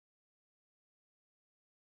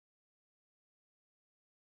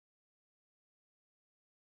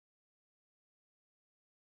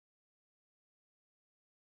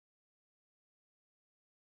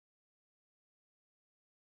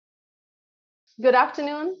Good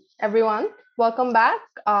afternoon, everyone. Welcome back.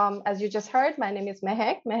 As you just heard, my name is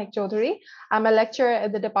Mehek Chaudhary. I'm a lecturer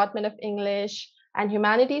at the Department of English and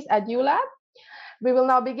Humanities at ULAB. We will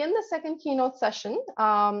now begin the second keynote session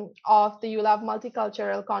of the ULAB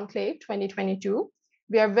Multicultural Conclave 2022.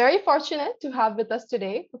 We are very fortunate to have with us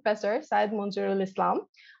today Professor Syed Manzoorul Islam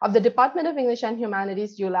of the Department of English and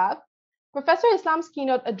Humanities, ULAB. Professor Islam's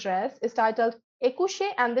keynote address is titled Ekushey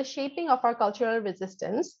and the Shaping of Our Cultural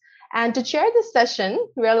Resistance. And to chair this session,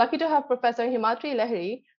 we are lucky to have Professor Himatri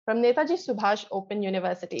Lahiri from Netaji Subhash Open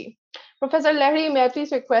University. Professor Lahiri, may I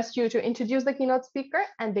please request you to introduce the keynote speaker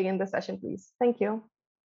and begin the session, please? Thank you.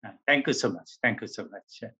 Thank you so much. Thank you so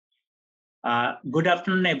much. Good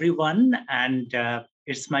afternoon, everyone. And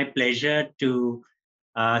it's my pleasure to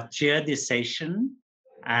chair this session.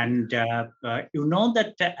 And you know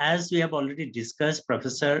that as we have already discussed,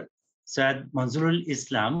 Professor Syed Manzoorul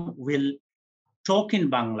Islam will talk in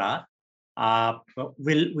Bangla.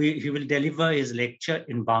 He will deliver his lecture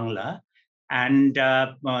in Bangla. And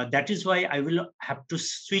that is why I will have to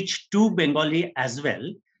switch to Bengali as well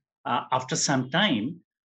after some time.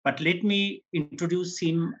 But let me introduce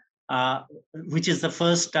him, which is the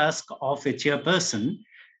first task of a chairperson.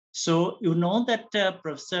 So you know that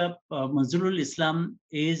Professor Manzoorul Islam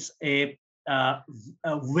is a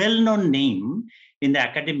well-known name in the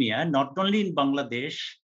academia, not only in Bangladesh,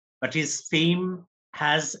 but his fame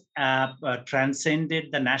has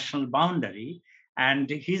transcended the national boundary. And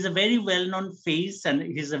he's a very well-known face, and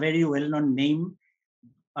he's a very well-known name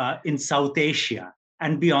in South Asia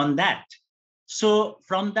and beyond that. So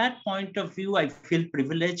from that point of view, I feel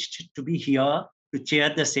privileged to be here to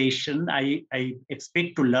chair the session. I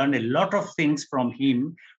expect to learn a lot of things from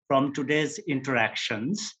him from today's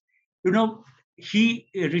interactions. You know, he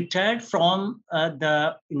retired from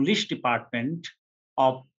the English department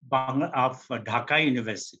of Dhaka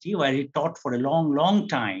University, where he taught for a long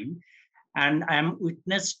time. And I am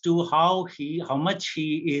witness to how much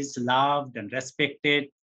he is loved and respected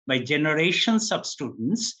by generations of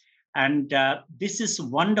students. And this is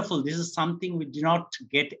wonderful. This is something we do not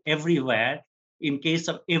get everywhere in case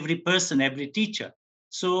of every person, every teacher.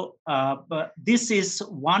 So but this is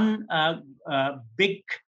one big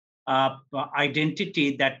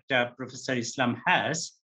identity that Professor Islam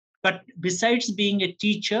has. But besides being a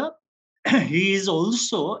teacher, he is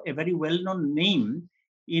also a very well-known name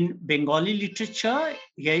in Bengali literature.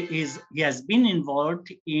 He has been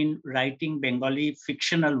involved in writing Bengali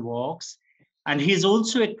fictional works. And he's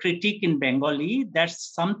also a critic in Bengali.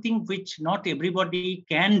 That's something which not everybody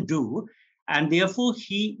can do. And therefore,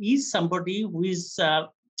 he is somebody who is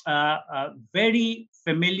very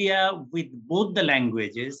familiar with both the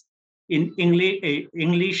languages in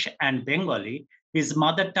English and Bengali. His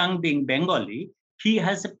mother tongue being Bengali, he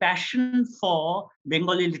has a passion for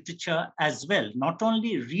Bengali literature as well, not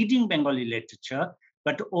only reading Bengali literature,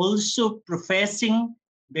 but also professing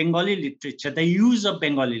Bengali literature, the use of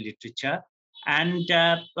Bengali literature. And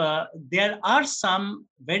there are some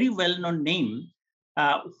very well-known names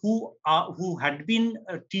who had been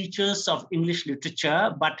teachers of English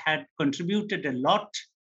literature, but had contributed a lot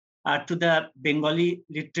to the Bengali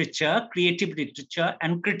literature, creative literature,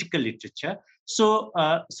 and critical literature. So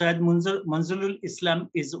Syed Manzoorul Islam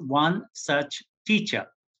is one such teacher.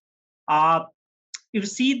 You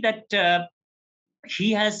see that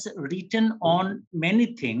he has written on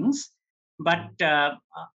many things, but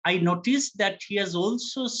I noticed that he has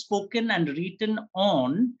also spoken and written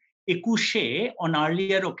on Ekushey on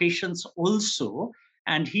earlier occasions also,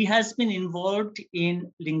 and he has been involved in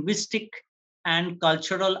linguistic and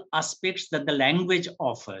cultural aspects that the language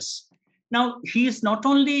offers. Now, he is not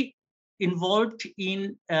only involved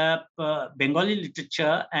in Bengali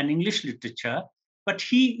literature and English literature, but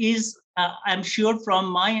he is, I'm sure from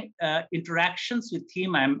my interactions with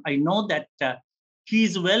him, I know that he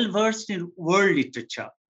is well-versed in world literature,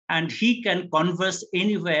 and he can converse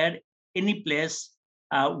anywhere, any place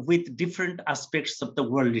with different aspects of the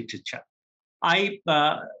world literature. I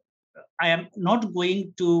am not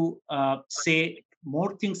going to say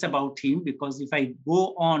more things about him, because if I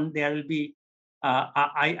go on, there will be,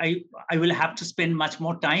 I will have to spend much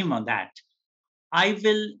more time on that. I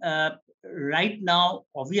will right now,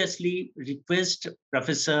 obviously, request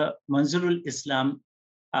Professor Manzoorul Islam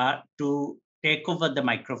to take over the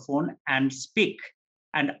microphone and speak.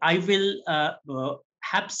 And I will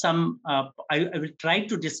have some, I will try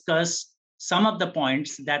to discuss some of the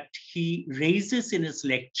points that he raises in his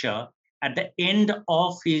lecture at the end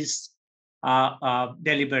of his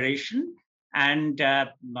deliberation. And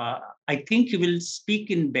I think he will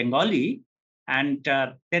speak in Bengali, and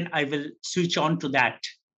then I will switch on to that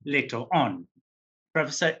later on.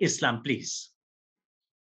 Professor Islam, please.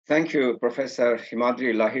 Thank you, Professor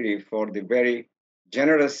Himadri Lahiri, for the very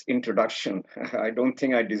generous introduction. I don't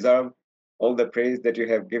think I deserve all the praise that you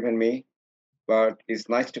have given me, but it's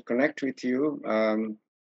nice to connect with you.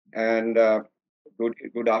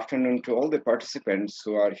 Good afternoon to all the participants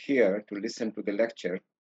who are here to listen to the lecture.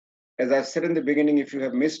 As I said in the beginning, if you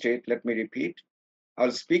have missed it, let me repeat.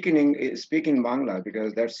 I'll speak in Bangla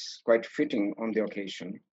because that's quite fitting on the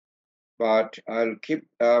occasion. But I'll keep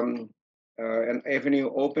an avenue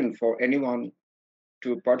open for anyone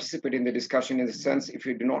to participate in the discussion, in the sense, if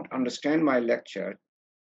you do not understand my lecture,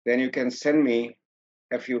 then you can send me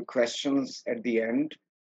a few questions at the end,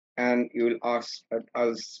 and you will ask.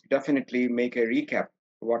 I'll definitely make a recap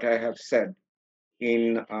of what I have said in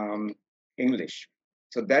English,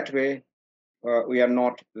 so that way we are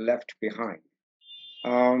not left behind.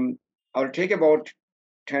 I'll take about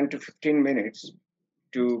 10 to 15 minutes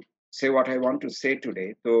to say what I want to say today.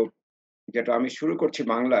 তো যেটা আমি শুরু করছি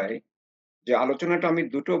বাংলায়, যে আলোচনাটা আমি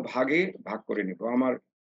দুটো ভাগে ভাগ করে নিব। আমার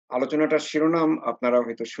আলোচনাটার শিরোনাম আপনারা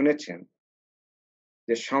হয়তো শুনেছেন,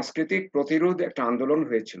 যে সাংস্কৃতিক প্রতিরোধ একটা আন্দোলন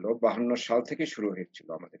হয়েছিল 52 সাল থেকে শুরু হয়েছিল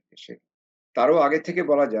আমাদের দেশে। তারও আগে থেকে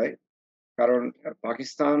বলা যায়, কারণ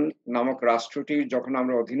পাকিস্তান নামক রাষ্ট্রটি যখন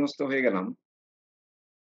আমরা অধীনস্থ হয়ে গেলাম,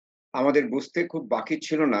 আমাদের বুঝতে খুব বাকি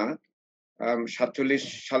ছিল না 47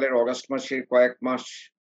 সালের অগাস্ট মাসের কয়েক মাস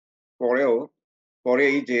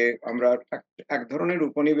পরেই যে আমরা এক ধরনের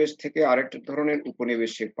উপনিবেশ থেকে আরেক ধরনের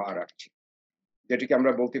উপনিবেশে পা রাখছি, যেটিকে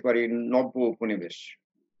আমরা বলতে পারি নব্য উপনিবেশ।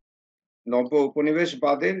 নব্য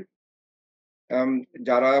উপনিবেশবাদের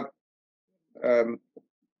যারা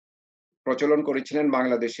প্রচলন করেছিলেন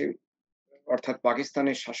বাংলাদেশে, অর্থাৎ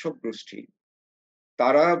পাকিস্তানের শাসক গোষ্ঠী,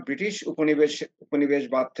 তারা ব্রিটিশ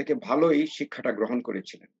উপনিবেশবাদ থেকে ভালোই শিক্ষাটা গ্রহণ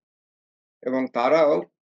করেছিলেন, এবং তারাও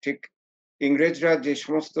ঠিক ইংরেজরা যে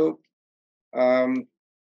সমস্ত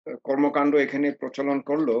কর্মকাণ্ড এখানে প্রচলন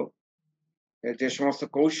করলো, যে সমস্ত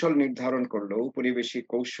কৌশল নির্ধারণ করলো, উপনিবেশী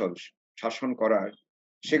কৌশল শাসন করার,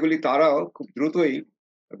 সেগুলি তারাও খুব দ্রুতই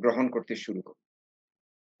গ্রহণ করতে শুরু করল।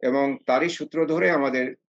 এবং তারই সূত্র ধরে আমাদের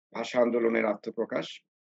ভাষা আন্দোলনের আত্মপ্রকাশ,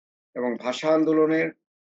 এবং ভাষা আন্দোলনের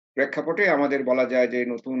প্রেক্ষাপটে আমাদের বলা যায় যে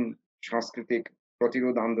নতুন সাংস্কৃতিক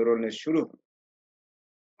প্রতিরোধ আন্দোলনের শুরু হল।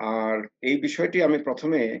 আর এই বিষয়টি আমি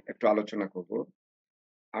প্রথমে একটু আলোচনা করব।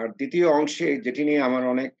 আর দ্বিতীয় অংশে, যেটি নিয়ে আমার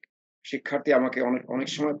অনেক শিক্ষার্থী আমাকে অনেক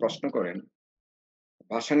সময় প্রশ্ন করেন,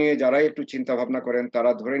 ভাষা নিয়ে যারাই একটু চিন্তা ভাবনা করেন,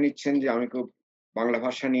 তারা ধরে নিচ্ছেন যে আমি খুব বাংলা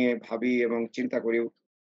ভাষা নিয়ে ভাবি এবং চিন্তা করি।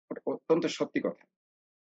 অত্যন্ত সত্যি কথা।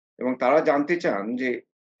 এবং তারা জানতে চান যে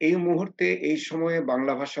এই মুহূর্তে, এই সময়ে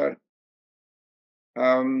বাংলা ভাষার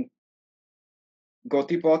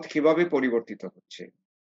গতিপথ কিভাবে পরিবর্তিত হচ্ছে,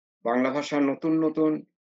 বাংলা ভাষা নতুন নতুন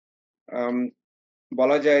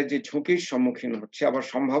বলা যায় যে ঝুঁকির সম্মুখীন হচ্ছে, আবার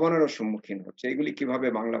সম্ভাবনারও সম্মুখীন হচ্ছে, এগুলি কিভাবে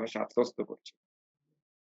বাংলা ভাষা আত্মস্থ করছে,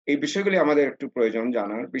 এই বিষয়গুলি আমাদের একটু প্রয়োজন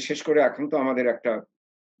জানার। বিশেষ করে এখন তো আমাদের একটা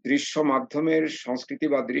দৃশ্য মাধ্যমের সংস্কৃতি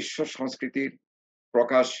বা দৃশ্য সংস্কৃতির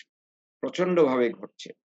প্রকাশ প্রচন্ডভাবে ঘটছে।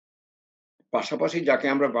 পাশাপাশি যাকে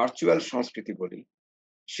আমরা ভার্চুয়াল সংস্কৃতি বলি,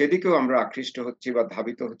 সেদিকেও আমরা আকৃষ্ট হচ্ছি বা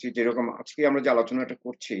ধাবিত হচ্ছি। যেরকম আজকে আমরা যে আলোচনাটা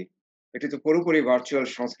করছি, এটি তো পুরোপুরি ভার্চুয়াল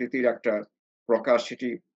সংস্কৃতির একটা প্রকাশ। সেটি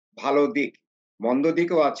ভালো দিক, মন্দ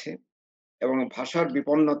দিকও আছে, এবং ভাষার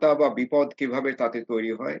বিপন্নতা বা বিপদ কিভাবে তাতে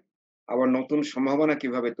তৈরি হয়, আবার নতুন সম্ভাবনা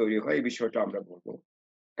কিভাবে তৈরি হয়, এই বিষয়টা আমরা বলবো।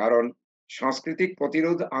 কারণ সাংস্কৃতিক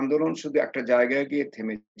প্রতিরোধ আন্দোলন শুধু একটা জায়গায় গিয়ে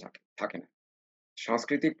থেমে থাকে না।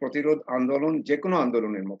 সাংস্কৃতিক প্রতিরোধ আন্দোলন যে কোনো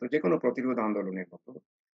আন্দোলনের মতো, যে কোনো প্রতিরোধ আন্দোলনের মতো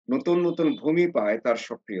নতুন নতুন ভূমি পায় তার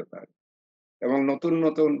সক্রিয়তার, এবং নতুন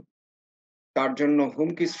নতুন তার জন্য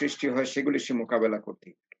হুমকি সৃষ্টি হয়, সেগুলি সে মোকাবেলা করতে।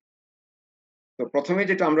 তো প্রথমে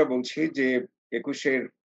যেটা আমরা বলছি যে 21-এর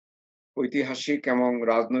ঐতিহাসিক এবং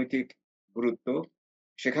রাজনৈতিক গুরুত্ব,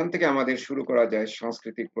 সেখান থেকে আমাদের শুরু করা যায়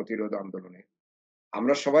সাংস্কৃতিক প্রতিরোধ আন্দোলনে।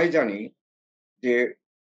 আমরা সবাই জানি যে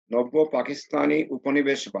নব্য পাকিস্তানি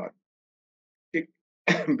উপনিবেশবাদ ঠিক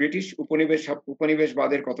ব্রিটিশ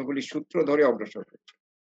উপনিবেশবাদের কতগুলি সূত্র ধরে অগ্রসর হচ্ছে।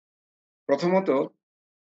 প্রথমত,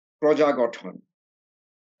 প্রজা গঠন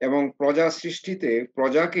এবং প্রজা সৃষ্টিতে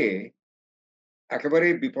প্রজাকে একেবারে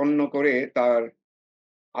বিপন্ন করে তার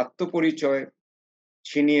আত্মপরিচয়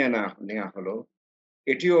ছিনিয়ে নেওয়া হলো।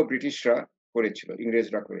 এটিও ব্রিটিশরা করেছিল,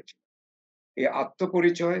 ইংরেজরা করেছিল। এই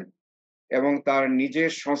আত্মপরিচয় এবং তার নিজের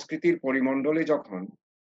সংস্কৃতির পরিমণ্ডলে যখন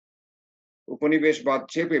উপনিবেশবাদ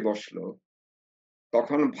চেপে বসলো,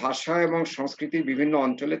 তখন ভাষা এবং সংস্কৃতির বিভিন্ন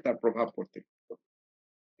অঞ্চলে তার প্রভাব পড়তে থাকলো।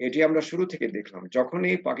 এটি আমরা শুরু থেকে দেখলাম।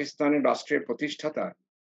 যখনই পাকিস্তানের রাষ্ট্রের প্রতিষ্ঠাতা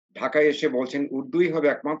ঢাকায় এসে বলছেন উর্দুই হবে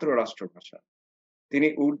একমাত্র রাষ্ট্রভাষা, তিনি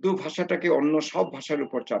উর্দু ভাষাটাকে অন্য সব ভাষার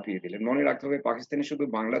উপর চাপিয়ে দিলেন। মনে রাখতে হবে, পাকিস্তানে শুধু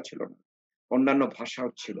বাংলা ছিল না, অন্যান্য ভাষাও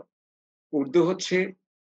ছিল। উর্দু হচ্ছে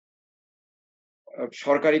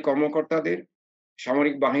সরকারি কর্মকর্তাদের,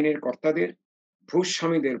 সামরিক বাহিনীর কর্তাদের,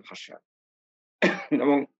 ভূস্বামীদের ভাষা।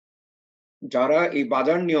 এবং যারা এই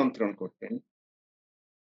বাজার নিয়ন্ত্রণ করতেন,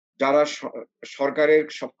 যারা সরকারের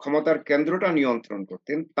সব ক্ষমতার কেন্দ্রটা নিয়ন্ত্রণ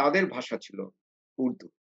করতেন, তাদের ভাষা ছিল উর্দু।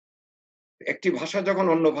 একটি ভাষা যখন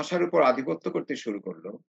অন্য ভাষার উপর আধিপত্য করতে শুরু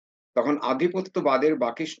করলো, তখন আধিপত্যবাদের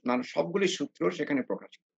বাকি সবগুলি সূত্র সেখানে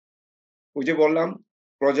প্রকাশিত। ওই যে বললাম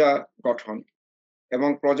প্রজা গঠন, এবং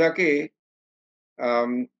প্রজাকে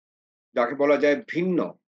যাকে বলা যায় ভিন্ন,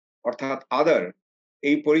 অর্থাৎ আদার,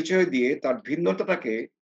 এই পরিচয় দিয়ে তার ভিন্নতাটাকে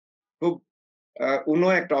খুব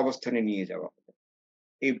একটা অবস্থানে নিয়ে যাওয়া।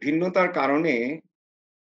 এই ভিন্নতার কারণে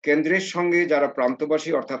কেন্দ্রের সঙ্গে যারা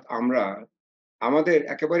প্রান্তবাসী অর্থাৎ আমরা, আমাদের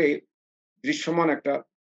একেবারে দৃশ্যমান একটা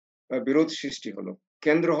বিরোধ সৃষ্টি হলো।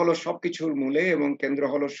 কেন্দ্র হলো সবকিছুর মূলে এবং কেন্দ্র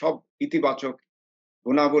হলো সব ইতিবাচক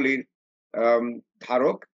গুণাবলীর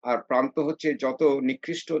ধারক, আর প্রান্ত হচ্ছে যত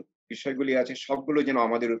নিকৃষ্ট বিষয়গুলি আছে সবগুলো যেন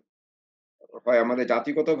আমাদের হয় আমাদের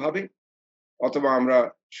জাতিগতভাবে অথবা আমরা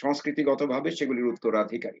সংস্কৃতিগতভাবে সেগুলির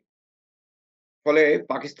উত্তরাধিকারী। ফলে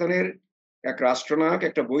পাকিস্তানের এক রাষ্ট্রনায়ক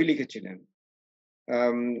একটা বই লিখেছিলেন,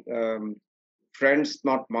 ফ্রেন্ডস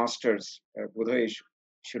নট মাস্টার্স বোধহয়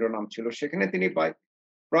শিরোনাম ছিল। সেখানে তিনি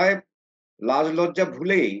প্রায় লাজ লজ্জা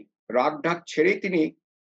ভুলেই, রাগ ঢাক ছেড়েই তিনি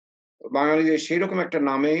বাঙালিদের সেই রকম একটা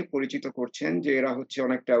নামে পরিচিত করছেন যে এরা হচ্ছে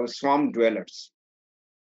অনেকটা সোয়াম ডুয়েলার্স,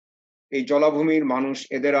 এই জলাভূমির মানুষ,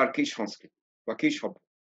 এদের আর কি সংস্কৃতি বা কি সভ্য।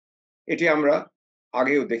 এটি আমরা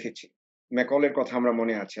আগেও দেখেছি। ম্যাকলের কথা আমরা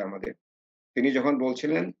মনে আছে আমাদের, তিনি যখন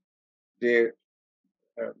বলছিলেন যে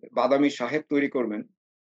বাদামি সাহেব তৈরি করবেন,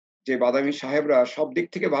 যে বাদামি সাহেবরা সব দিক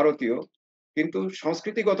থেকে ভারতীয়, কিন্তু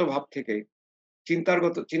সংস্কৃতিগত ভাব থেকে,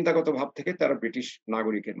 চিন্তাগত ভাব থেকে তারা ব্রিটিশ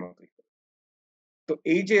নাগরিকের মতোই। তো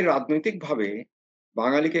এই যে রাজনৈতিকভাবে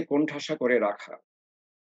বাঙালিকে কোণঠাসা করে রাখা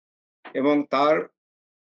এবং তার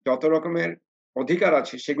যত রকমের অধিকার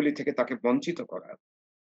আছে সেগুলি থেকে তাকে বঞ্চিত করা,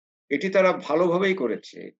 এটি তারা ভালোভাবেই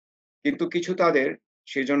করেছে, কিন্তু কিছু তাদের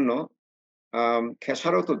সেজন্য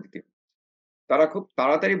খেসারত দিতে। তারা খুব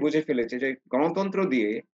তাড়াতাড়ি বুঝে ফেলেছে যে গণতন্ত্র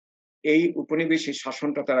দিয়ে এই উপনিবেশিক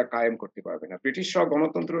শাসনটা তারা কায়েম করতে পারবে না। ব্রিটিশরা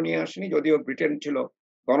গণতন্ত্র নিয়ে আসেনি, যদিও ব্রিটেন ছিল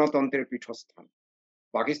গণতন্ত্রের পীঠস্থান।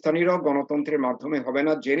 পাকিস্তানিরাও গণতন্ত্রের মাধ্যমে হবে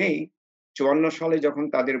না জেনেই 54 সালে যখন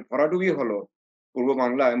তাদের ভরাডুবি হলো, পূর্ব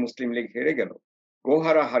বাংলায় মুসলিম লীগ হেরে গেল,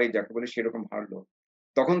 গোহারা হারি যাকে বলে সেরকম হারলো,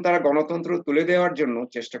 তখন তারা গণতন্ত্র তুলে দেওয়ার জন্য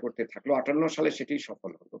চেষ্টা করতে থাকলো। 58 সালে সেটি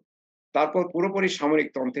সফল হলো। তারপর পুরোপুরি সামরিক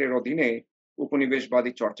তন্ত্রের অধীনে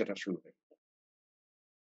উপনিবেশবাদী চর্চাটা শুরু হয়।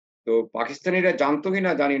 তো পাকিস্তানিরা জানতো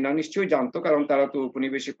কিনা জানি না, নিশ্চয়ই জানতো, কারণ তারা তো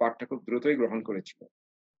উপনিবেশিক পাঠটা খুব দ্রুতই গ্রহণ করেছিল,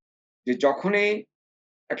 যে যখনই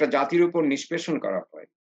একটা জাতির উপর নিষ্পেষণ করা হয়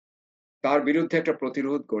তার বিরুদ্ধে একটা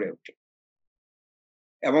প্রতিরোধ গড়ে ওঠে।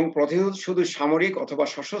 এবং প্রতিরোধ শুধু সামরিক অথবা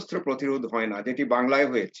সশস্ত্র প্রতিরোধ হয় না, যেটি বাংলায়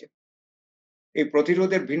হয়েছে। এই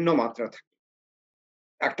প্রতিরোধের ভিন্ন মাত্রা থাকে।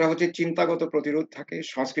 একটা হচ্ছে চিন্তাগত প্রতিরোধ থাকে,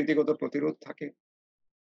 সংস্কৃতিগত প্রতিরোধ থাকে,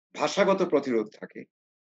 ভাষাগত প্রতিরোধ থাকে,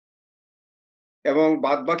 এবং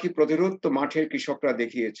বাদবাকি প্রতিরোধ তো মাঠের কৃষকরা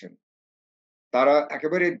দেখিয়েছেন। তারা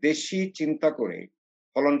একেবারে দেশি চিন্তা করে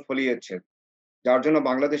ফলন ফলিয়েছেন, যার জন্য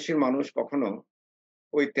বাংলাদেশের মানুষ কখনো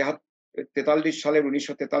ওই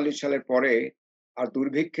 1943 সালের পরে আর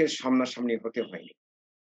দুর্ভিক্ষের সামনাসামনি হতে হয়নি।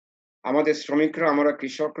 আমাদের শ্রমিকরা, আমরা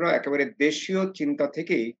কৃষকরা একেবারে দেশীয় চিন্তা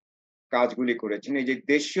থেকেই কাজগুলি করেছেন। এই যে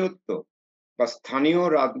দেশীয়ত্ব বা স্থানীয়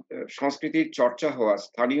সংস্কৃতির চর্চা হওয়া,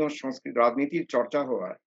 স্থানীয় সংস্কৃতি রাজনীতির চর্চা হওয়া,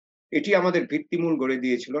 এটি আমাদের ভিত্তিমূল গড়ে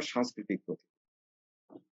দিয়েছিল সাংস্কৃতিক প্রতি।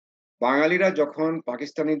 বাঙালিরা যখন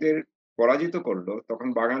পাকিস্তানিদের পরাজিত করলো, তখন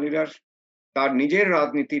বাঙালিরা তার নিজের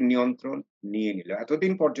রাজনীতির নিয়ন্ত্রণ নিয়ে নিল।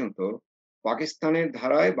 এতদিন পর্যন্ত পাকিস্তানের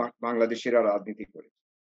ধারায় বাংলাদেশিরা রাজনীতি করেছে।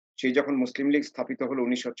 সেই যখন মুসলিম লীগ স্থাপিত হলো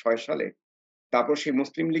 1906 সালে, তারপর সেই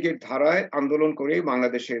মুসলিম লীগের ধারায় আন্দোলন করে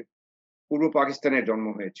বাংলাদেশের পূর্ব পাকিস্তানের জন্ম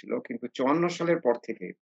হয়েছিল। কিন্তু 54 সালের পর থেকে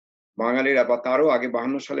বাঙালিরা, বা তারও আগে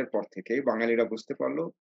 52 সালের পর থেকে বাঙালিরা বুঝতে পারলো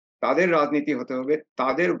তাদের রাজনীতি হতে হবে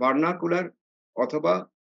তাদের ভার্নাকুলার অথবা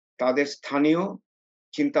তাদের স্থানীয়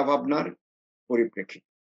চিন্তা ভাবনার পরিপ্রেক্ষিতে।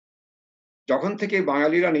 যখন থেকে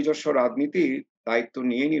বাঙালিরা নিজস্ব রাজনীতির দায়িত্ব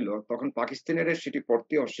নিয়ে নিল, তখন পাকিস্তানিরা সেটি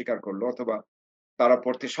পড়তে অস্বীকার করলো অথবা তারা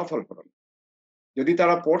পড়তে সফল হলো না। যদি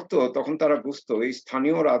তারা পড়তো তখন তারা বুঝতো এই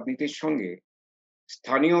স্থানীয় রাজনীতির সঙ্গে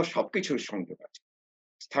স্থানীয় সবকিছুর সংযোগ আছে।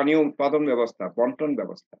 স্থানীয় উৎপাদন ব্যবস্থা, বন্টন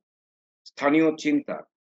ব্যবস্থা, স্থানীয় চিন্তা,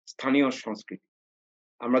 স্থানীয় সংস্কৃতি,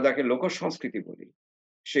 আমরা যাকে লোক সংস্কৃতি বলি,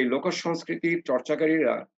 সেই লোক সংস্কৃতির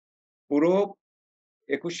চর্চাকারীরা পুরো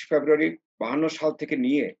 21 ফেব্রুয়ারি 52 সাল থেকে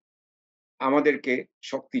নিয়ে আমাদেরকে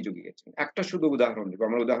শক্তি জুগিয়েছেন। একটা শুধু উদাহরণ দেব,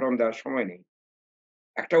 আমার উদাহরণ দেওয়ার সময় নেই।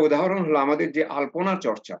 একটা উদাহরণ হলো আমাদের যে আলপনা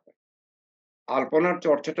চর্চা, আলপনার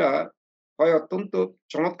চর্চাটা হয় অত্যন্ত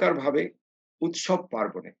চমৎকার ভাবে উৎসব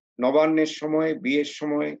পার্বণে, নবান্নের সময়, বিয়ের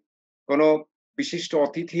সময়, কোনো বিশিষ্ট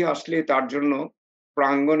অতিথি আসলে তার জন্য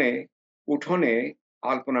প্রাঙ্গণে, উঠোনে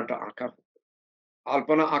আলপনাটা আঁকা হতো।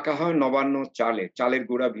 আলপনা আঁকা হয় নবান্ন চালে, চালের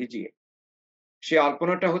গুঁড়া ভিজিয়ে। সে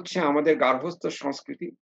আলপনাটা হচ্ছে আমাদের গার্হস্থ্য সংস্কৃতি,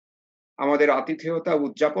 আমাদের আতিথেয়তা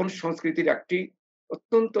উদযাপন সংস্কৃতির একটি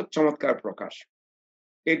অত্যন্ত চমৎকার প্রকাশ।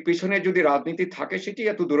 এর পিছনে যদি রাজনীতি থাকে সেটি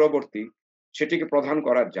এত দূরবর্তী, সেটিকে প্রধান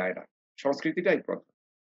করা যায় না, সংস্কৃতিটাই প্রধান।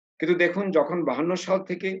 কিন্তু দেখুন, যখন 52 সাল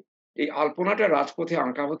থেকে এই আলপনাটা রাজপথে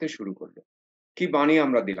আঁকা হতে শুরু করলো, কি বাণী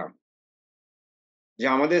আমরা দিলাম যে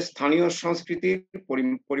আমাদের স্থানীয় সংস্কৃতির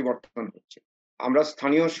পরিবর্তন হচ্ছে। আমরা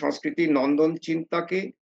স্থানীয় সংস্কৃতি নন্দন চিন্তাকে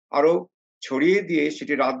আরো ছড়িয়ে দিয়ে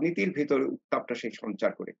সেটি রাজনীতির ভেতরে উত্তাপটা সেই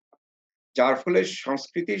সঞ্চার করে, যার ফলে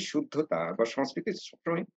সংস্কৃতির শুদ্ধতা বা সংস্কৃতির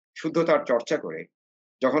সবসময় শুদ্ধতার চর্চা করে।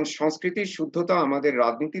 যখন সংস্কৃতির শুদ্ধতা আমাদের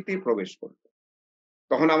রাজনীতিতে প্রবেশ করলো,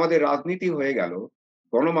 তখন আমাদের রাজনীতি হয়ে গেল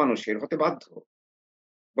গণমানুষের, হতে বাধ্য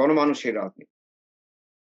গণমানুষের রাজনীতি।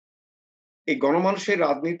 এই গণমানুষের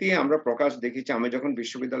রাজনীতি আমরা প্রকাশ দেখেছি। আমি যখন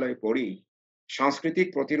বিশ্ববিদ্যালয়ে পড়ি, সাংস্কৃতিক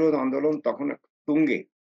প্রতিরোধ আন্দোলন তখন তুঙ্গে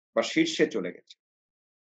বা শীর্ষে চলে গেছে।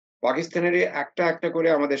 পাকিস্তানের একটা একটা করে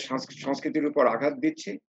আমাদের সংস্কৃতির উপর আঘাত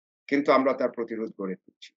দিচ্ছে, কিন্তু আমরা তার প্রতিরোধ গড়ে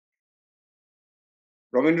তুলছি।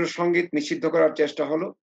 রবীন্দ্রসঙ্গীত নিষিদ্ধ করার চেষ্টা হলো,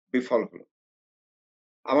 বিফল হলো।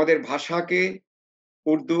 আমাদের ভাষাকে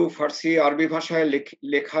উর্দু, ফার্সি, আরবি ভাষায়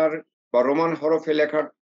লেখার বা রোমান হরফে লেখার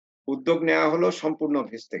উদ্যোগ নেওয়া হলো, সম্পূর্ণ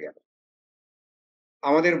ভেস্তে গেল।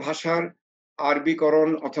 আমাদের ভাষার আরবিকরণ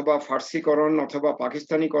অথবা ফার্সিকরণ অথবা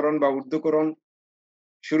পাকিস্তানিকরণ বা উর্দুকরণ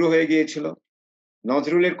শুরু হয়ে গিয়েছিল।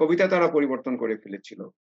 নজরুলের কবিতা তারা পরিবর্তন করে ফেলেছিল,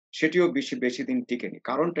 সেটিও বেশি দিন টিকেনি।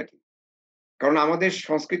 কারণটা কি? কারণ আমাদের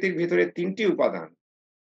সংস্কৃতির ভিতরে 3টি উপাদান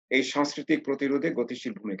এই সাংস্কৃতিক প্রতিরোধে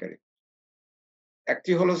গতিশীল ভূমিকা রেখেছে।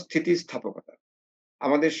 একটি হলো স্থিতিস্থাপকতা।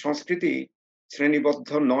 আমাদের সংস্কৃতি শ্রেণীবদ্ধ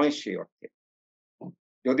নয় সেই অর্থে।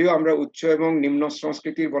 যদিও আমরা উচ্চ এবং নিম্ন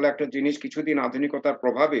সংস্কৃতির বলে একটা জিনিস কিছুদিন আধুনিকতার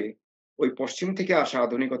প্রভাবে, ওই পশ্চিম থেকে আসা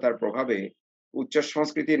আধুনিকতার প্রভাবে উচ্চ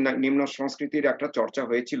সংস্কৃতির নিম্ন সংস্কৃতির একটা চর্চা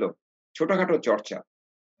হয়েছিল, ছোটখাটো চর্চা।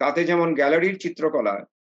 তাতে যেমন গ্যালারির চিত্রকলা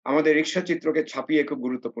আমাদের রিক্সা চিত্রকে ছাপিয়ে খুব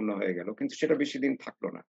গুরুত্বপূর্ণ হয়ে গেল, কিন্তু সেটা বেশি দিন থাকলো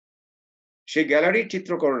না। সেই গ্যালারির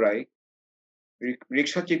চিত্রকররাই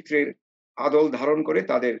রিক্সা চিত্রের আদল ধারণ করে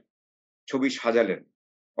তাদের ছবি সাজালেন।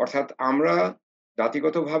 অর্থাৎ আমরা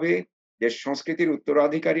জাতিগতভাবে যে সংস্কৃতির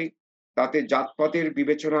উত্তরাধিকারী, তাতে জাতপাতের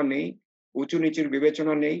বিবেচনা নেই, উঁচু নিচুর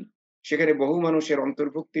বিবেচনা নেই, সেখানে বহু মানুষের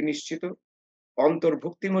অন্তর্ভুক্তি নিশ্চিত।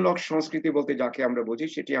 অন্তর্ভুক্তিমূলক সংস্কৃতি বলতে যাকে আমরা বুঝি,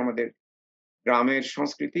 সেটি আমাদের গ্রামের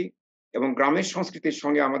সংস্কৃতি, এবং গ্রামের সংস্কৃতির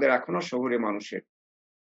সঙ্গে আমাদের এখনো শহুরে মানুষের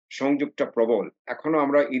সংযোগটা প্রবল। এখনো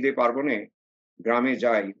আমরা ঈদে পার্বণে গ্রামে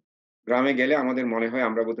যাই, গ্রামে গেলে আমাদের মনে হয়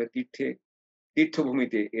আমরা বোধহয়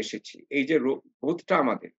তীর্থভূমিতে এসেছি। এই যে বোধটা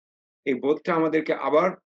আমাদের, এই বোধটা আমাদেরকে আবার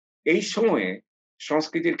এই সময়ে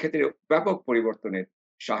সংস্কৃতির ক্ষেত্রে ব্যাপক পরিবর্তনের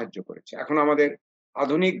সাহায্য করেছে। এখন আমাদের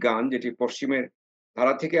আধুনিক গান, যেটি পশ্চিমের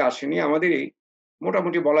ধারা থেকে আসেনি, আমাদের এই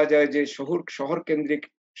মোটামুটি বলা যায় যে শহর কেন্দ্রিক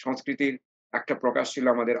সংস্কৃতির একটা প্রকাশ ছিল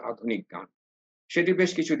আমাদের আধুনিক গান। সেটি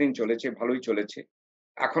বেশ কিছুদিন চলেছে, ভালোই চলেছে।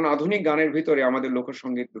 এখন আধুনিক গানের ভিতরে আমাদের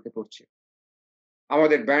লোকসঙ্গীত ঢুকে পড়ছে।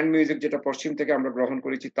 আমাদের ব্যান্ড মিউজিক, যেটা পশ্চিম থেকে আমরা গ্রহণ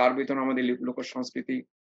করেছি, তার ভিতরে আমাদের লোকসংস্কৃতি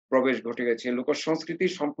প্রবেশ ঘটে গেছে। লোকসংস্কৃতি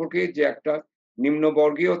সম্পর্কে যে একটা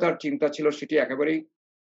নিম্নবর্গীয়তার চিন্তা ছিল, সেটি একেবারেই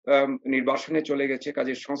নির্বাসনে চলে গেছে।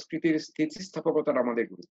 কাজে সংস্কৃতির স্থিতিস্থাপকতার আমাদের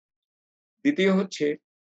গুরুত্ব। দ্বিতীয় হচ্ছে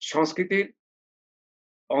সংস্কৃতির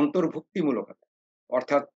অন্তর্ভুক্তিমূলকতা,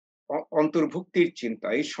 অর্থাৎ অন্তর্ভুক্তির চিন্তা।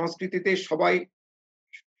 এই সংস্কৃতিতে সবাই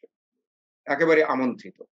একেবারে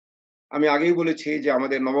আমন্ত্রিত। আমি আগেই বলেছি যে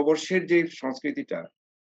আমাদের নববর্ষের যে সংস্কৃতিটা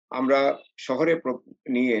আমরা শহরে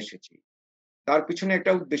নিয়ে এসেছি, তার পিছনে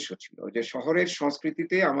একটা উদ্দেশ্য ছিল যে শহরের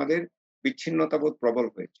সংস্কৃতিতে আমাদের বিচ্ছিন্নতাবোধ প্রবল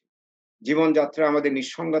হয়েছে, জীবনযাত্রা আমাদের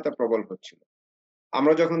নিঃসঙ্গতা প্রবল হচ্ছিল।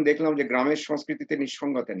 আমরা যখন দেখলাম যে গ্রামের সংস্কৃতিতে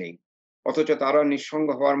নিঃসঙ্গতা নেই, অথচ তারা নিঃসঙ্গ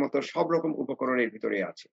হওয়ার মতো সব রকম উপকরণের ভিতরে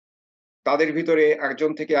আছে, তাদের ভিতরে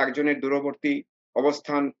একজন থেকে একজনের দূরবর্তী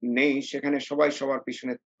অবস্থান নেই, সেখানে সবাই সবার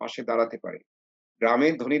পাশে দাঁড়াতে পারে। গ্রামে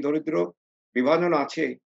ধনী দরিদ্র বিভাজন আছে,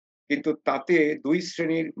 কিন্তু তাতে দুই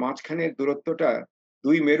শ্রেণীর মাঝখানের দূরত্বটা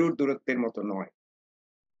দুই মেরুর দূরত্বের মতো নয়,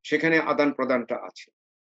 সেখানে আদান প্রদানটা আছে।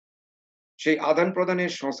 সেই আদান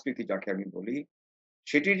প্রদানের সংস্কৃতি যাকে আমি বলি,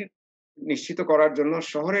 সেটি নিশ্চিত করার জন্য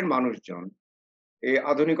শহরের মানুষজন এই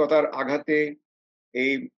আধুনিকতার আঘাতে,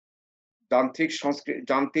 এই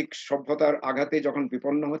যান্ত্রিক সভ্যতার আঘাতে যখন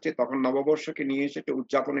বিপন্ন হচ্ছে, তখন নববর্ষকে নিয়ে এসে একটা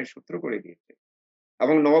উদযাপনের সূত্র করে দিয়েছে,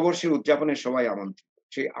 এবং নববর্ষের উদযাপনে সবাই আমন্ত্রিত।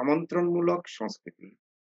 সেই আমন্ত্রণমূলক সংস্কৃতি,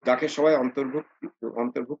 যাকে সবাই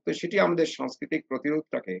অন্তর্ভুক্ত, সেটি আমাদের সাংস্কৃতিক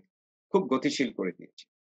প্রতিরোধটাকে খুব গতিশীল করে দিয়েছে।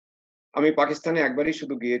 আমি পাকিস্তানে একবারই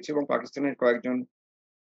শুধু গিয়েছি, এবং পাকিস্তানের কয়েকজন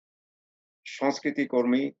সংস্কৃতি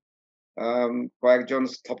কর্মী, কয়েকজন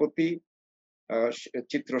স্থপতি,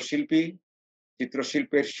 চিত্রশিল্পী,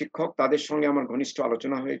 চিত্রশিল্পের শিক্ষক, তাদের সঙ্গে আমার ঘনিষ্ঠ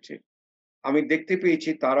আলোচনা হয়েছে। আমি দেখতে পেয়েছি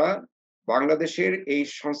তারা বাংলাদেশের এই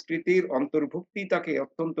সংস্কৃতির অন্তর্ভুক্তি তাকে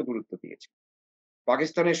অত্যন্ত গুরুত্ব দিয়েছে।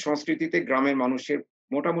 পাকিস্তানের সংস্কৃতিতে গ্রামের মানুষের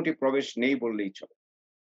মোটামুটি প্রবেশ নেই বললেই চলে।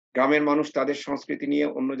 গ্রামের মানুষ তাদের সংস্কৃতি নিয়ে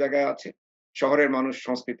অন্য জায়গায় আছে, শহরের মানুষ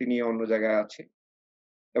সংস্কৃতি নিয়ে অন্য জায়গায় আছে,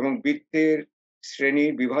 এবং বৃত্তের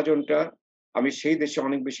শ্রেণীর বিভাজনটা আমি সেই দেশে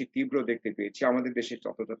অনেক বেশি তীব্র দেখতে পেয়েছি, আমাদের দেশে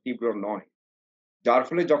ততটা তীব্র নয়। যার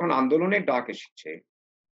ফলে যখন আন্দোলনের ডাক এসেছে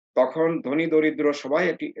তখন ধনী দরিদ্র সবাই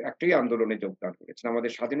একটি আন্দোলনে যোগদান করেছেন।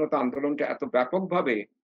 আমাদের স্বাধীনতা আন্দোলনটা এত ব্যাপকভাবে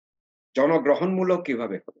জনগ্রহণমূলক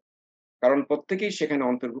কিভাবে হলো? কারণ প্রত্যেকেই সেখানে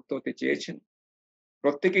অন্তর্ভুক্ত হতে চেয়েছেন,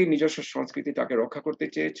 প্রত্যেকেই নিজস্ব সংস্কৃতিটাকে রক্ষা করতে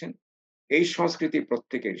চেয়েছেন। এই সংস্কৃতি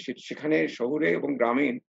প্রত্যেকের, সেখানে শহুরে এবং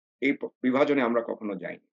গ্রামীণ এই বিভাজনে আমরা কখনো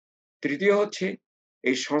যাইনি। তৃতীয় হচ্ছে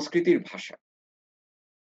এই সংস্কৃতির ভাষা,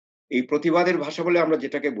 এই প্রতিবাদের ভাষা বলে আমরা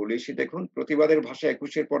যেটাকে বলি, সে দেখুন প্রতিবাদের ভাষা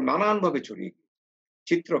 ২১-এর পর নানানভাবে ছড়িয়ে গিয়েছে।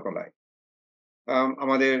 চিত্রকলায়,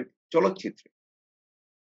 আমাদের চলচ্চিত্রে,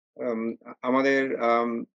 আমাদের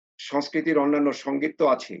সংস্কৃতির অন্যান্য সঙ্গীত তো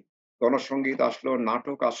আছে, গণসঙ্গীত আসলো,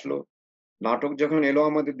 নাটক আসলো। নাটক যখন এলো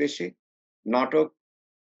আমাদের দেশে, নাটক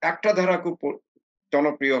একটা ধারা খুব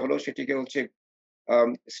জনপ্রিয় হলো, সেটিকে হচ্ছে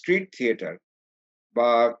স্ট্রিট থিয়েটার বা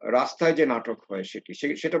রাস্তায় যে নাটক হয়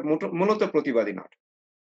সেটা মূলত প্রতিবাদী নাটক।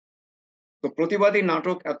 তো প্রতিবাদী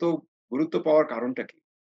নাটক এত গুরুত্ব পাওয়ার কারণটা কি?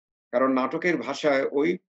 কারণ নাটকের ভাষায় ওই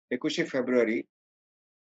 ২১শে ফেব্রুয়ারি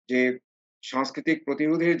যে সাংস্কৃতিক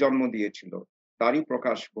প্রতিরোধের জন্ম দিয়েছিল তারই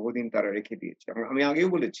প্রকাশ বহুদিন তারা রেখে দিয়েছে। আমি আগেও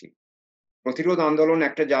বলেছি, প্রতিরোধ আন্দোলন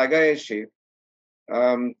একটা জায়গায় এসে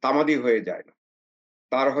তামাদি হয়ে যায় না।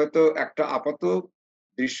 তার হয়তো একটা আপাত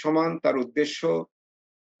দৃশ্যমান তার উদ্দেশ্য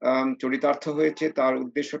চরিতার্থ হয়েছে, তার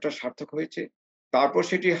উদ্দেশ্যটা সার্থক হয়েছে, তারপর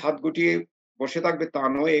সেটি হাত গুটিয়ে বসে থাকবে তা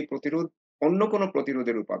নয়, এই প্রতিরোধ অন্য কোনো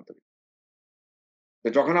প্রতিরোধে রূপান্তরিত। তো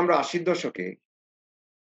যখন আমরা ৮০-র দশকে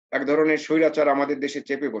এক ধরনের স্বৈরাচার আমাদের দেশে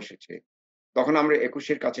চেপে বসেছে, তখন আমরা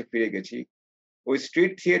 ২১-এর কাছে ফিরে গেছি। ওই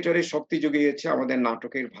স্ট্রিট থিয়েটারে শক্তি জুগিয়েছে আমাদের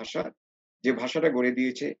নাটকের ভাষা, যে ভাষাটা গড়ে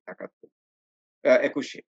দিয়েছে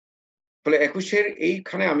 ২১-এ। ফলে ২১-এর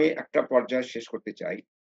এইখানে আমি একটা পর্যায় শেষ করতে চাই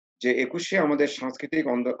যে ২১-এ আমাদের সাংস্কৃতিক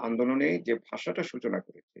আন্দোলনে যে ভাষাটা সূচনা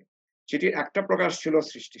করেছে, সেটির একটা প্রকাশ ছিল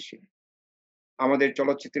সৃষ্টিশীল। আমাদের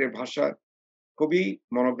চলচ্চিত্রের ভাষা খুবই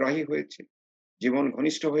মনোগ্রাহী হয়েছে, জীবন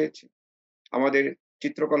ঘনিষ্ঠ হয়েছে। আমাদের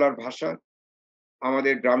চিত্রকলার ভাষা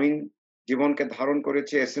আমাদের গ্রামীণ জীবনকে ধারণ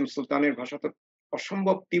করেছে। এস.এম. সুলতানের ভাষা তো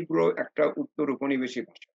অসম্ভব তীব্র একটা উত্তর উপনিবেশী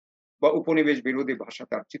ভাষা বা উপনিবেশ বিরোধী ভাষা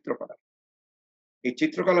তার চিত্রকলা। এই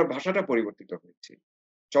চিত্রকলার ভাষাটা পরিবর্তিত হয়েছে,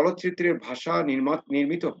 চলচ্চিত্রের ভাষা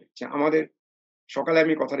নির্মিত হয়েছে। আমাদের সকালে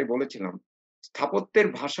আমি কথাটি বলেছিলাম, স্থাপত্যের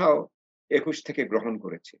ভাষাও ২১ থেকে গ্রহণ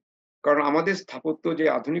করেছে। কারণ আমাদের স্থাপত্য যে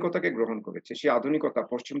আধুনিকতাকে গ্রহণ করেছে, সেই আধুনিকতা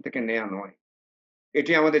পশ্চিম থেকে নেয়া নয়।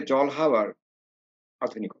 এটি আমাদের জল হাওয়ার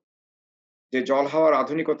আধুনিকতা। যে জল হাওয়ার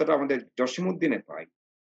আধুনিকতাটা আমাদের জসীমউদ্দিনে পাই,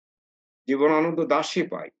 জীবনানন্দ দাশে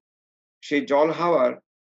পাই। সেই জল হাওয়ার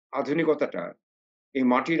আধুনিকতাটা, এই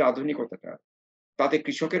মাটির আধুনিকতাটা, তাতে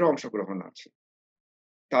কৃষকের অংশগ্রহণ আছে,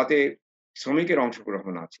 তাতে শ্রমিকের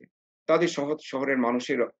অংশগ্রহণ আছে, তাদের শহরের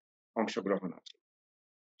মানুষের অংশগ্রহণ আছে।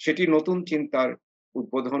 সেটি নতুন চিন্তার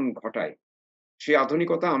উদ্বোধন ঘটায়। সেই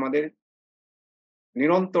আধুনিকতা আমাদের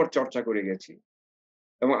নিরন্তর চর্চা করে গেছি,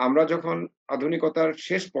 এবং আমরা যখন আধুনিকতার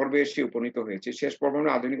শেষ পর্বে এসে উপনীত হয়েছি, শেষ পর্ব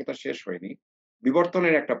মানে আধুনিকতা শেষ হয়নি,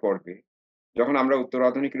 বিবর্তনের একটা পর্বে যখন আমরা উত্তর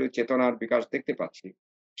আধুনিকের চেতনার বিকাশ দেখতে পাচ্ছি,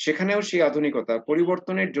 সেখানেও সেই আধুনিকতা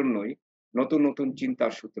পরিবর্তনের জন্যই নতুন নতুন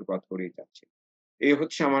চিন্তার সূত্রপাত করেই যাচ্ছে। এই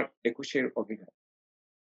হচ্ছে আমার ২১-এর অভিজ্ঞতা,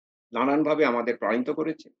 নানানভাবে আমাদের প্রাণিত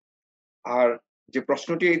করেছে। আর যে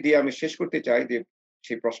প্রশ্নটি দিয়ে আমি শেষ করতে চাই, যে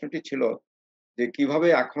সেই প্রশ্নটি ছিল যে কিভাবে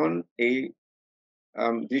এখন এই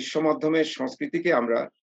দৃশ্য মাধ্যমের সংস্কৃতিকে আমরা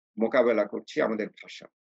মোকাবেলা করছি আমাদের ভাষা।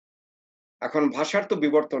 এখন ভাষার তো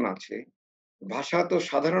বিবর্তন আছে। ভাষা তো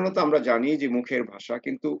সাধারণত আমরা জানি যে মুখের ভাষা,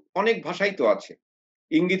 কিন্তু অনেক ভাষাই তো আছে,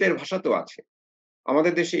 ইঙ্গিতের ভাষা তো আছে।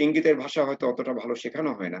 আমাদের দেশে ইঙ্গিতের ভাষা হয়তো অতটা ভালো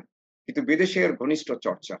শেখানো হয় না, কিন্তু বিদেশে এর ঘনিষ্ঠ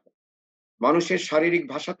চর্চা হয়। মানুষের শারীরিক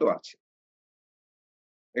ভাষা তো আছে।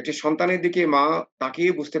 একটি সন্তানের দিকে মা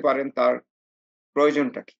তাকিয়ে বুঝতে পারেন তার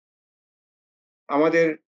প্রয়োজনটা কি। আমাদের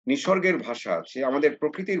নিসর্গের ভাষা আছে, আমাদের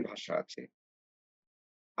প্রকৃতির ভাষা আছে,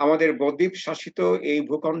 আমাদের বদ্বীপ শাসিত এই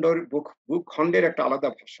ভূখণ্ডের একটা আলাদা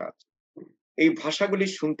ভাষা আছে। এই ভাষাগুলি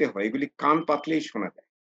শুনতে হয়, এগুলি কান পাতলেই শোনা যায়।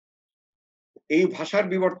 এই ভাষার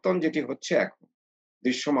বিবর্তন যেটি হচ্ছে এখন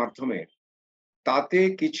দৃশ্য মাধ্যমের, তাতে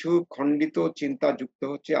কিছু খণ্ডিত চিন্তা যুক্ত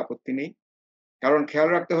হচ্ছে, আপত্তি নেই। কারণ খেয়াল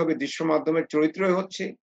রাখতে হবে, দৃশ্য মাধ্যমের চরিত্রই হচ্ছে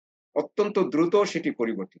অত্যন্ত দ্রুত সেটি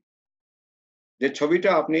পরিবর্তিত। যে ছবিটা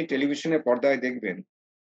আপনি টেলিভিশনে পর্দায় দেখবেন,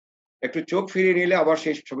 একটু চোখ ফিরিয়ে নিলে আবার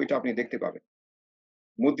সেই ছবিটা আপনি দেখতে পাবেন।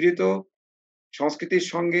 মুদ্রিত সংস্কৃতির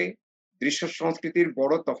সঙ্গে দৃশ্য সংস্কৃতির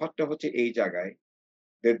বড় তফাৎটা হচ্ছে এই জায়গায়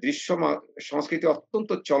যে সংস্কৃতি অত্যন্ত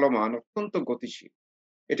চলমান, অত্যন্ত গতিশীল,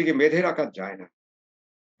 এটিকে বেঁধে রাখা যায় না।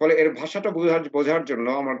 ফলে এর ভাষাটা বোঝার জন্য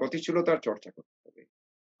আমার গতিশীলতার চর্চা করতে হবে,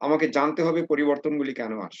 আমাকে জানতে হবে পরিবর্তনগুলি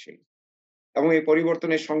কেন আসে, এবং এই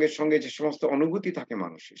পরিবর্তনের সঙ্গে সঙ্গে যে সমস্ত অনুভূতি থাকে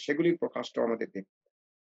মানুষের, সেগুলির প্রকাশটা আমাদের দেখতে হবে।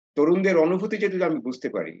 তরুণদের অনুভূতি যদি আমি বুঝতে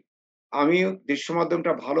পারি, আমিও দৃশ্য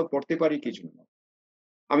মাধ্যমটা ভালো পড়তে পারি কি জন্য।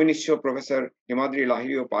 আমি নিশ্চয় প্রফেসর হিমাদ্রি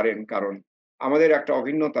লাহিড়ীও পারেন, কারণ আমাদের একটা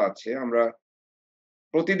অভিন্নতা আছে, আমরা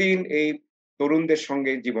প্রতিদিন এই তরুণদের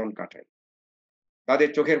সঙ্গে জীবন কাটাই। তাদের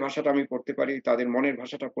চোখের ভাষাটা আমি পড়তে পারি, তাদের মনের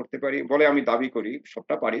ভাষাটা পড়তে পারি বলে আমি দাবি করি,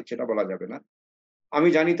 সবটা পারি সেটা বলা যাবে না। আমি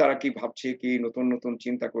জানি তারা কি ভাবছে, কি নতুন নতুন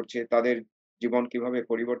চিন্তা করছে, তাদের জীবন কিভাবে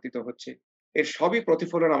পরিবর্তিত হচ্ছে, এর সবই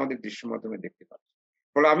প্রতিফলন আমাদের দৃশ্য মাধ্যমে দেখতে পাচ্ছি।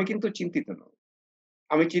 ফলে আমি কিন্তু চিন্তিত নই।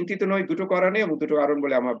 আমি চিন্তিত নই দুটো কারণে, এবং দুটো কারণ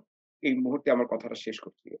বলে আমার এই মুহূর্তে আমার কথাটা শেষ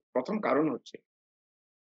করছি। প্রথম কারণ হচ্ছে,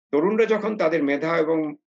 তরুণরা যখন তাদের মেধা এবং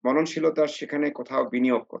মননশীলতা সেখানে কোথাও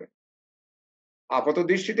বিনিয়োগ করে, আপাত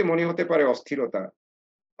দৃষ্টিতে মনে হতে পারে অস্থিরতা,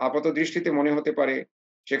 আপাত দৃষ্টিতে মনে হতে পারে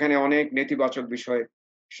সেখানে অনেক নেতিবাচক বিষয়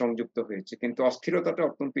সংযুক্ত হয়েছে, কিন্তু অস্থিরতাটা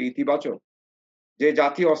অত্যন্ত ইতিবাচক। যে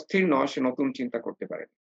জাতি অস্থির নয় সে নতুন চিন্তা করতে পারে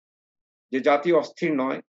না। যে জাতি অস্থির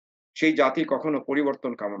নয় সেই জাতি কখনো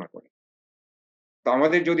পরিবর্তন কামনা করে। তো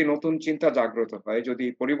আমাদের যদি নতুন চিন্তা জাগ্রত হয়, যদি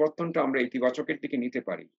পরিবর্তনটা আমরা ইতিবাচকের দিকে নিতে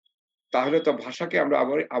পারি, তাহলে তো ভাষাকে আমরা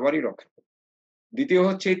আবারই রক্ষা করব। দ্বিতীয়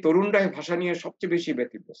হচ্ছে, এই তরুণরাই ভাষা নিয়ে সবচেয়ে বেশি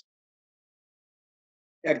ব্যতিব্যস্ত।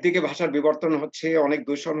 একদিকে ভাষার বিবর্তন হচ্ছে, অনেক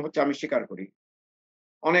দূষণ হচ্ছে, আমি স্বীকার করি।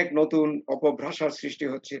 অনেক নতুন অপভাষার সৃষ্টি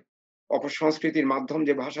হচ্ছে, অপসংস্কৃতির মাধ্যম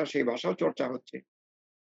যে ভাষা, সেই ভাষাও চর্চা হচ্ছে,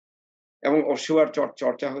 এবং অসুয়ার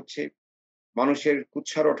চর্চা হচ্ছে। মানুষের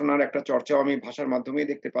কুৎসা রটনার একটা চর্চাও আমি ভাষার মাধ্যমেই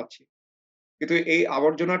দেখতে পাচ্ছি। কিন্তু এই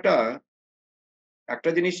আবর্জনাটা একটা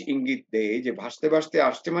জিনিস ইঙ্গিত দেয় যে ভাসতে ভাসতে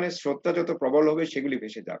আসছে, মানে স্রোতটা যত প্রবল হবে সেগুলি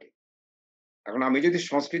ভেসে যাবে। এখন আমি যদি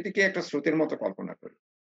সংস্কৃতিকে একটা স্রোতের মতো কল্পনা করি,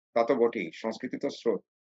 তা তো বটেই, সংস্কৃতি তো স্রোত,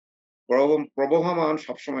 প্রবহমান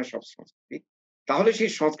সবসময় সব সংস্কৃতি, তাহলে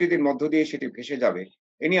সেই সংস্কৃতির মধ্য দিয়ে সেটি ভেসে যাবে,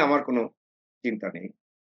 এ নিয়ে আমার কোনো চিন্তা নেই।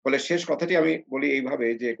 ফলে শেষ কথাটি আমি বলি এইভাবে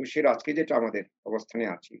যে, একুশের আজকে যেটা আমাদের অবস্থানে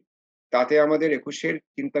আছি, তাতে আমাদের একুশের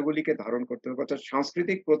চিন্তাগুলিকে ধারণ করতে হবে। অর্থাৎ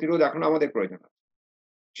সাংস্কৃতিক প্রতিরোধ এখন আমাদের প্রয়োজন আছে।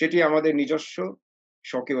 সেটি আমাদের নিজস্ব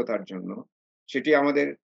স্বকীয়তার জন্য, সেটি আমাদের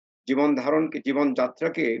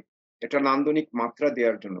জীবনযাত্রাকে একটা নান্দনিক মাত্রা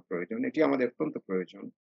দেওয়ার জন্য প্রয়োজন। এটি আমাদের অত্যন্ত প্রয়োজন।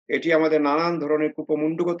 এটি আমাদের নানান ধরনের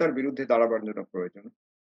কুপমণ্ডূকতার বিরুদ্ধে দাঁড়াবার জন্য প্রয়োজন।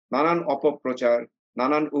 নানান অপপ্রচার,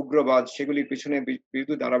 নানান উগ্রবাদ, সেগুলির পিছনে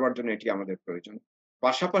বিরুদ্ধে দাঁড়াবার জন্য এটি আমাদের প্রয়োজন।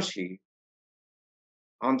 পাশাপাশি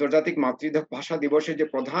আন্তর্জাতিক মাতৃভাষা দিবসের যে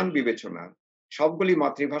প্রধান বিবেচনা, সবগুলি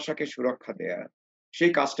মাতৃভাষাকে সুরক্ষা দেয়া,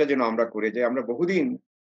 সেই কাজটা যেন আমরা করে যাই। আমরা বহুদিন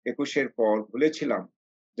 ২১-এর পর ভুলেছিলাম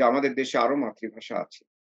যে আমাদের দেশে আরো মাতৃভাষা আছে।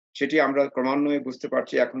 সেটি আমরা ক্রমান্বয়ে বুঝতে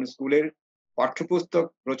পারছি। এখন স্কুলের পাঠ্যপুস্তক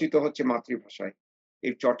রচিত হচ্ছে মাতৃভাষায়।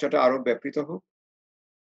 এই চর্চাটা আরো ব্যাপৃত হোক,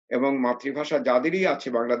 এবং মাতৃভাষা যাদেরই আছে,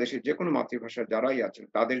 বাংলাদেশের যেকোনো মাতৃভাষা যারাই আছেন,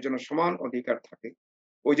 তাদের জন্য সমান অধিকার থাকে।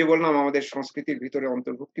 ওই যে বললাম, আমাদের সংস্কৃতির ভিতরে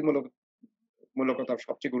মূলকতা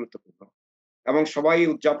সবচেয়ে গুরুত্বপূর্ণ, এবং সবাই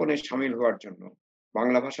উদযাপনে শামিল হওয়ার জন্য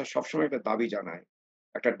বাংলা ভাষা সবসময় একটা দাবি জানায়,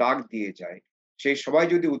 একটা ডাক দিয়ে যায়। সেই সবাই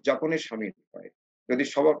যদি উদযাপনে শামিল হয়, যদি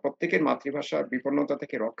প্রত্যেকের মাতৃভাষার বিপন্নতা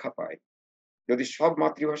থেকে রক্ষা পায়, যদি সব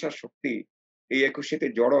মাতৃভাষার শক্তি এই ২১-তে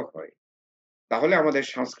জড়ো হয়, তাহলে আমাদের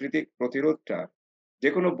সাংস্কৃতিক প্রতিরোধটা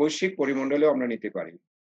যেকোনো বৈশ্বিক পরিমণ্ডলেও আমরা নিতে পারি।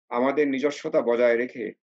 আমাদের নিজস্বতা বজায় রেখে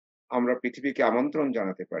আমরা পৃথিবীকে আমন্ত্রণ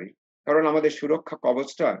জানাতে পারি। কারণ আমাদের সুরক্ষা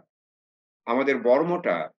কবচটা, আমাদের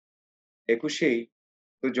বর্মটা ২১-এই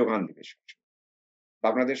তো যোগান দিবে।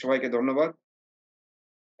 আপনাদের সবাইকে ধন্যবাদ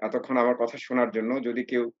এতক্ষণ আমার কথা শোনার জন্য। যদি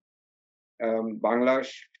কেউ বাংলা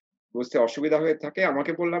বুঝতে অসুবিধা হয়ে থাকে,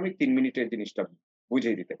 আমাকে বললে আমি ৩ মিনিটের জিনিসটা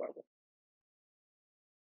বুঝিয়ে দিতে পারবো।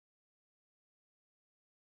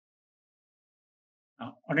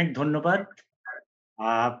 অনেক ধন্যবাদ।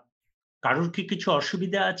 কারোর কি কিছু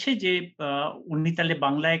অসুবিধা আছে যে উনি তাহলে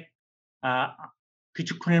বাংলায়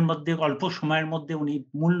কিছুক্ষণের মধ্যে, অল্প সময়ের মধ্যে উনি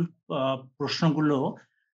মূল প্রশ্নগুলো,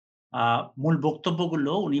 মূল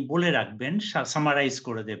বক্তব্যগুলো উনি বলে রাখবেন, সামারাইজ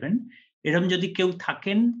করে দেবেন। এরকম যদি কেউ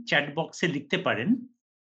থাকেন, চ্যাট বক্সে লিখতে পারেন।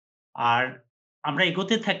 আর আমরা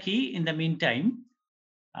এগোতে থাকি। ইন দ্য মিন টাইম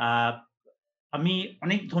আমি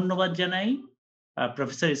অনেক ধন্যবাদ জানাই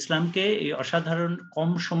প্রফেসর ইসলামকে, এই অসাধারণ কম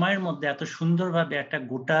সময়ের মধ্যে এত সুন্দরভাবে একটা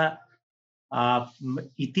গোটা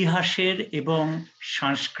ইতিহাসের এবং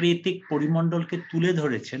সাংস্কৃতিক পরিমণ্ডলকে তুলে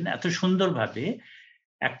ধরেছেন এত সুন্দরভাবে।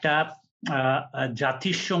 একটা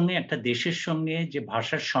জাতির সঙ্গে, একটা দেশের সঙ্গে যে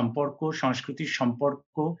ভাষার সম্পর্ক, সংস্কৃতির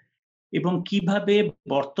সম্পর্ক, এবং কিভাবে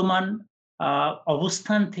বর্তমান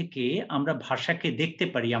অবস্থান থেকে আমরা ভাষাকে দেখতে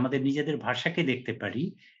পারি, আমাদের নিজেদের ভাষাকে দেখতে পারি,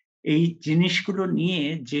 এই জিনিসগুলো নিয়ে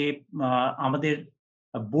যে আমাদের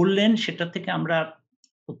বললেন, সেটা থেকে আমরা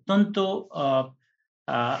অত্যন্ত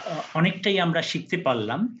অনেকটাই আমরা শিখতে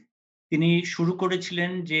পারলাম। তিনি শুরু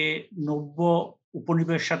করেছিলেন যে নব্য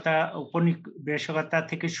উপনিবেশকতা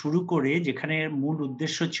থেকে শুরু করে, যেখানে মূল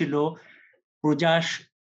উদ্দেশ্য ছিল প্রজা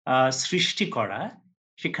সৃষ্টি করা,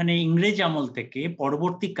 সেখানে ইংরেজ আমল থেকে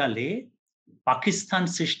পরবর্তীকালে পাকিস্তান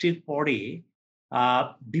সৃষ্টির পরে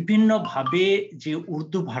বিভিন্নভাবে যে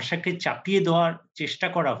উর্দু ভাষাকে চাপিয়ে দেওয়ার চেষ্টা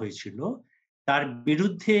করা হয়েছিল, তার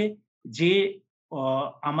বিরুদ্ধে যে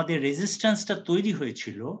আমাদের রেজিস্ট্যান্সটা তৈরি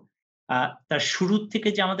হয়েছিল, তার শুরুর থেকে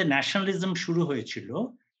যে আমাদের ন্যাশনালিজম শুরু হয়েছিল,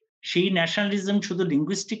 সেই ন্যাশনালিজম শুধু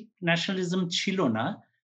লিঙ্গুইস্টিক ন্যাশনালিজম ছিল না,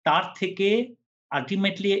 তার থেকে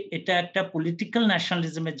আলটিমেটলি এটা একটা পলিটিক্যাল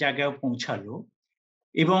ন্যাশনালিজমের জায়গায় পৌঁছালো,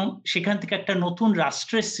 এবং সেখান থেকে একটা নতুন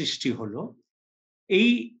রাষ্ট্রের সৃষ্টি হলো। এই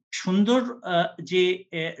সুন্দর যে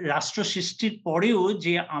রাষ্ট্র সৃষ্টির পরেও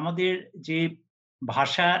যে আমাদের যে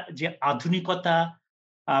ভাষা যে আধুনিকতা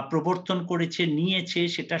প্রবর্তন করেছে, নিয়েছে,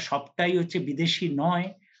 সেটা সবটাই হচ্ছে বিদেশি নয়,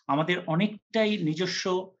 আমাদের অনেকটাই নিজস্ব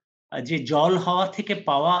যে জল হাওয়া থেকে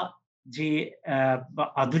পাওয়া যে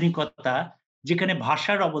আধুনিকতা, যেখানে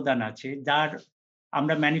ভাষার অবদান আছে, যার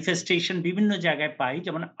আমরা ম্যানিফেস্টেশন বিভিন্ন জায়গায় পাই,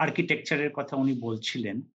 যেমন আর্কিটেকচারের কথা উনি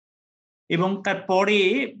বলছিলেন। এবং তারপরে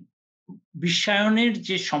বিশ্বায়নের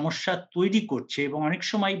যে সমস্যা তৈরি করছে, এবং অনেক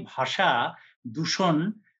সময় ভাষা দূষণ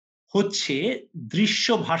হচ্ছে, দৃশ্য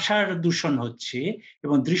ভাষার দূষণ হচ্ছে,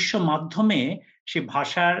 এবং দৃশ্য মাধ্যমে সে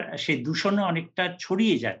ভাষার সে দূষণও অনেকটা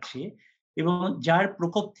ছড়িয়ে যাচ্ছে, এবং যার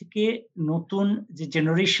প্রকোপ থেকে নতুন যে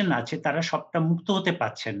জেনারেশন আছে তারা সবটা মুক্ত হতে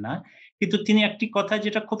পারছেন না। কিন্তু তিনি একটি কথা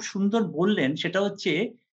যেটা খুব সুন্দর বললেন, সেটা হচ্ছে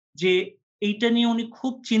যে এইটা নিয়ে উনি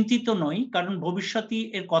খুব চিন্তিত নই, কারণ ভবিষ্যতই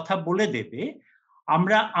এর কথা বলে দেবে।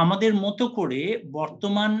 আমরা আমাদের মতো করে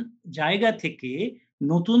বর্তমান জায়গা থেকে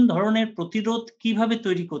নতুন ধরনের প্রতিরোধ কিভাবে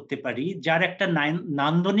তৈরি করতে পারি, যার একটা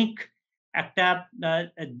নান্দনিক একটা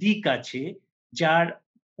দিক আছে, যার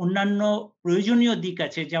অন্যান্য প্রয়োজনীয় দিক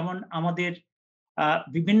আছে, যেমন আমাদের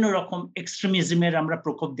বিভিন্ন রকম এক্সট্রিমিজমের আমরা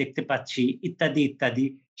প্রকোপ দেখতে পাচ্ছি, ইত্যাদি ইত্যাদি।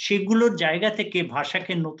 সেগুলোর জায়গা থেকে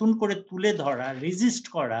ভাষাকে নতুন করে তুলে ধরা, রেজিস্ট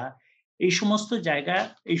করা, এই সমস্ত জায়গা,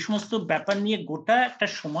 এই সমস্ত ব্যাপার নিয়ে গোটা একটা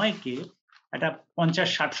সময়কে, একটা 50,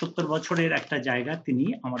 60, 70 বছরের একটা জায়গা তিনি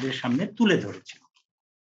আমাদের সামনে তুলে ধরেছেন।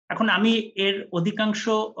 এখন আমি এর অধিকাংশ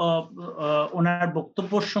ওনার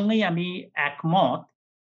বক্তব্যের সঙ্গেই আমি একমত,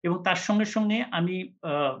 এবং তার সঙ্গে সঙ্গে আমি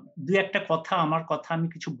দুই একটা কথা, আমার কথা আমি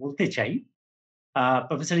কিছু বলতে চাই।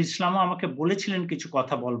 প্রফেসর ইসলামও আমাকে বলেছিলেন কিছু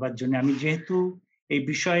কথা বলবার জন্য। আমি যেহেতু এই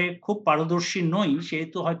বিষয়ে খুব পারদর্শী নই,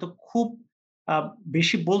 সেহেতু হয়তো খুব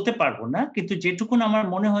বেশি বলতে পারবো না, কিন্তু যেটুকুন আমার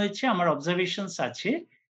মনে হয়েছে, আমার অবজারভেশনস আছে,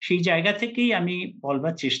 সেই জায়গা থেকেই আমি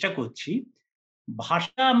বলবার চেষ্টা করছি।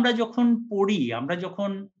 ভাষা আমরা যখন পড়ি, আমরা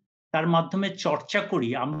যখন তার মাধ্যমে চর্চা করি,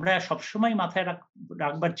 আমরা সবসময় মাথায়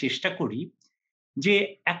রাখবার চেষ্টা করি যে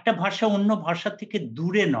একটা ভাষা অন্য ভাষা থেকে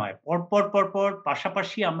দূরে নয়, পরপর পরপর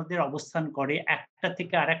পাশাপাশি আমাদের অবস্থান করে, একটা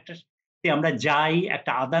থেকে আরেকটাতে আমরা যাই,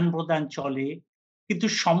 একটা আদান প্রদান চলে। কিন্তু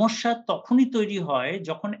সমস্যা তখনই তৈরি হয়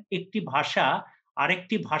যখন একটি ভাষা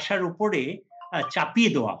আরেকটি ভাষার উপরে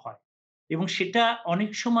চাপিয়ে দেওয়া হয়, এবং সেটা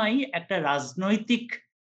অনেক সময় একটা রাজনৈতিক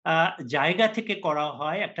জায়গা থেকে করা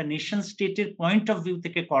হয়, একটা নেশন স্টেটের পয়েন্ট অফ ভিউ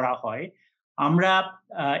থেকে করা হয়। আমরা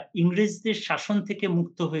ইংরেজদের শাসন থেকে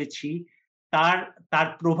মুক্ত হয়েছি, তার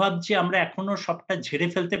প্রভাব যে আমরা এখনো সবটা ঝেড়ে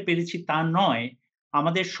ফেলতে পেরেছি তা নয়,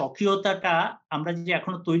 আমাদের স্বকীয়তাটা আমরা যে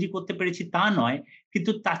এখনো তৈরি করতে পেরেছি তা নয়,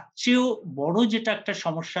 কিন্তু তার চেয়েও বড় যেটা একটা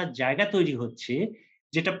সমস্যার জায়গা তৈরি হচ্ছে,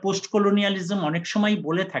 যেটা পোস্ট কলোনিয়ালিজম অনেক সময়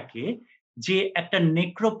বলে থাকে, যে একটা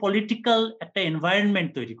নেক্রোপলিটিক্যাল একটা এনভায়রনমেন্ট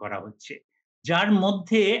তৈরি করা হচ্ছে, যার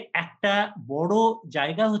মধ্যে একটা বড়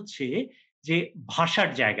জায়গা হচ্ছে যে ভাষার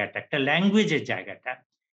জায়গাটা, একটা ল্যাঙ্গুয়েজের জায়গাটা।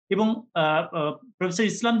 এবং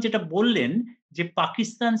প্রফেসর ইসলাম যেটা বললেন, যে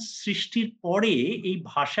পাকিস্তান সৃষ্টির পরে এই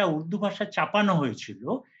ভাষা, উর্দু ভাষা চাপানো হয়েছিল,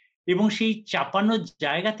 এবং সেই চাপানোর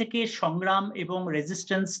জায়গা থেকে সংগ্রাম এবং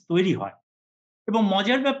রেজিস্ট্যান্স তৈরি হয়। এবং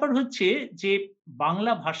মজার ব্যাপার হচ্ছে যে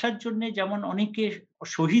বাংলা ভাষার জন্য যেমন অনেকে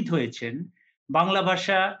শহীদ হয়েছেন, বাংলা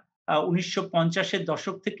ভাষা 1950-এর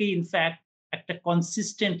দশক থেকে ইনফ্যাক্ট একটা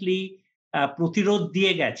কনসিস্টেন্টলি প্রতিরোধ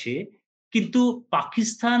দিয়ে গেছে, কিন্তু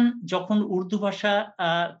পাকিস্তান যখন উর্দু ভাষা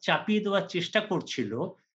চাপিয়ে দেওয়ার চেষ্টা করছিল,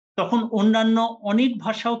 তখন অন্যান্য অনেক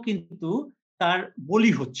ভাষাও কিন্তু তার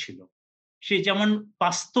বলি হচ্ছিল। সে যেমন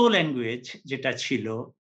পাস্তো ল্যাঙ্গুয়েজ যেটা ছিল,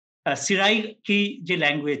 সিরাইকি যে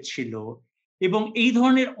ল্যাঙ্গুয়েজ ছিল, এবং এই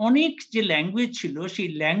ধরনের অনেক যে ল্যাঙ্গুয়েজ ছিল সেই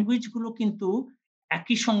ল্যাঙ্গুয়েজগুলো কিন্তু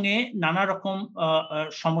একই সঙ্গে নানা রকম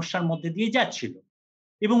সমস্যার মধ্যে দিয়ে যাচ্ছিল।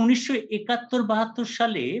 এবং 1971-72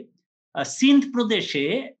 সালে সিন্ধ প্রদেশে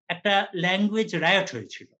একটা ল্যাঙ্গুয়েজ রায়ট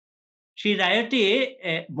হয়েছিল। সেই রায়টে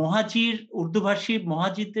মহাজির উর্দুভাষী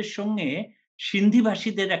মহাজিরদের সঙ্গে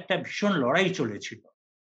সিন্ধিভাষীদের একটা ভীষণ লড়াই চলেছিল।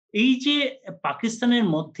 এই যে পাকিস্তানের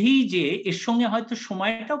মধ্যেই যে এর সঙ্গে হয়তো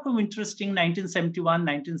সময়টাও খুব ইন্টারেস্টিং,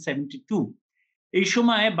 1971-1972 এই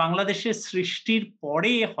সময় বাংলাদেশের সৃষ্টির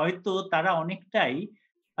পরে হয়তো তারা অনেকটাই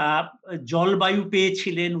জলবায়ু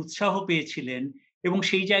পেয়েছিলেন, উৎসাহ পেয়েছিলেন, এবং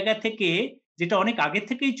সেই জায়গা থেকে যেটা অনেক আগে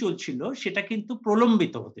থেকেই চলছিল সেটা কিন্তু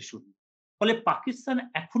প্রলম্বিত হতে শুরু। ফলে পাকিস্তান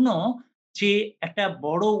এখনো যে একটা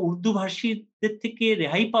বড় উর্দুভাষীদের থেকে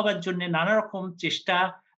রেহাই পাওয়ার জন্য নানা রকম চেষ্টা,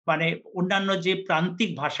 মানে অন্যান্য যে প্রান্তিক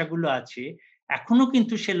ভাষাগুলো আছে এখনো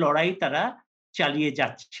কিন্তু সে লড়াই তারা চালিয়ে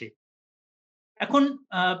যাচ্ছে। এখন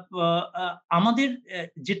আমাদের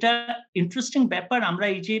যেটা ইন্টারেস্টিং ব্যাপার, আমরা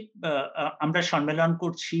এই যে আমরা সম্মেলন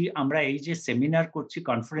করছি, আমরা এই যে সেমিনার করছি,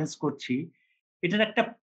 কনফারেন্স করছি, এটার একটা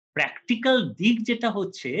প্র্যাকটিক্যাল দিক যেটা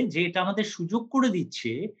হচ্ছে যে এটা আমাদের সুযোগ করে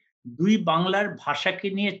দিচ্ছে দুই বাংলার ভাষাকে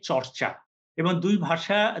নিয়ে চর্চা, এবং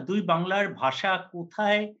দুই বাংলার ভাষা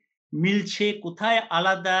কোথায় মিলছে, কোথায়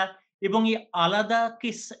আলাদা, এবং এই আলাদাকে,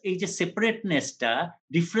 এই যে সেপারেটনেসটা,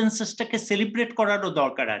 ডিফারেন্সেসটাকে সেলিব্রেট করারও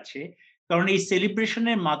দরকার আছে। কারণ এই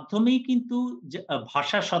সেলিব্রেশনের মাধ্যমেই কিন্তু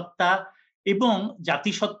ভাষা সত্তা এবং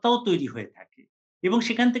জাতিসত্তাও তৈরি হয়ে থাকে, এবং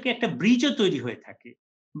সেখান থেকে একটা ব্রিজও তৈরি হয়ে থাকে।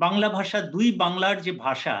 বাংলা ভাষা, দুই বাংলার যে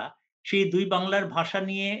ভাষা, সেই দুই বাংলার ভাষা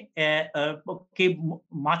নিয়ে কে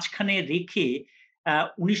মাঝখানে রেখে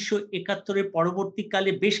 1971-এর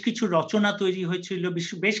পরবর্তীকালে বেশ কিছু রচনা তৈরি হয়েছিল,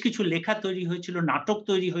 বেশ কিছু লেখা তৈরি হয়েছিল, নাটক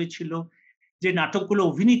তৈরি হয়েছিল, যে নাটকগুলো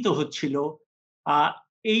অভিনীত হচ্ছিল।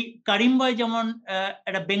 এই কারিম ভাই যেমন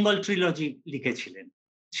একটা বেঙ্গল ট্রিলজি লিখেছিলেন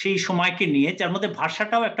সেই সময়কে নিয়ে, যার মধ্যে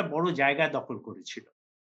ভাষাটাও একটা বড় জায়গা দখল করেছিল।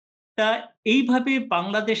 তা এইভাবে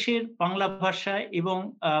বাংলাদেশের বাংলা ভাষা এবং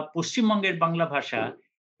পশ্চিমবঙ্গের বাংলা ভাষা,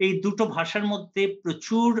 এই দুটো ভাষার মধ্যে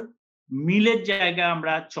প্রচুর মিলের জায়গা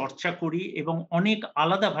আমরা চর্চা করি, এবং অনেক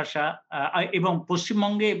আলাদা ভাষা, এবং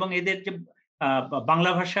পশ্চিমবঙ্গে এবং এদের যে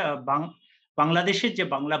বাংলা ভাষা, বাংলাদেশের যে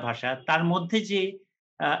বাংলা ভাষা, তার মধ্যে যে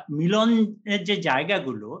মিলনের যে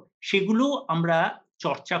জায়গাগুলো, সেগুলো আমরা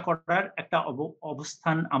চর্চা করার একটা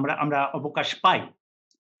অবস্থান, আমরা অবকাশ পাই।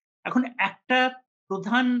 এখন একটা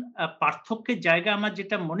প্রধান পার্থক্যের জায়গা আমার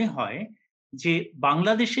যেটা মনে হয়, যে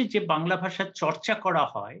বাংলাদেশে যে বাংলা ভাষার চর্চা করা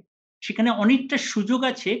হয় সেখানে অনেকটা সুযোগ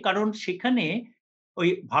আছে, কারণ সেখানে ওই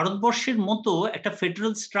ভারতবর্ষের মতো একটা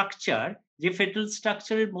ফেডারেল স্ট্রাকচার, যে ফেডারেল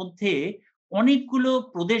স্ট্রাকচারের মধ্যে অনেকগুলো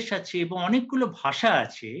প্রদেশ আছে এবং অনেকগুলো ভাষা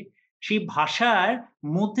আছে, সেই ভাষার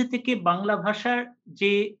মধ্যে থেকে বাংলা ভাষার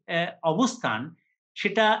যে অবস্থান,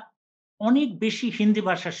 সেটা অনেক বেশি হিন্দি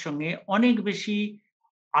ভাষার সঙ্গে, অনেক বেশি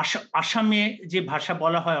আসামে যে ভাষা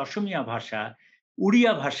বলা হয় অসমিয়া ভাষা,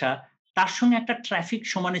 উড়িয়া ভাষা, তার সঙ্গে একটা ট্রাফিক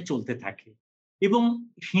সমানে চলতে থাকে। এবং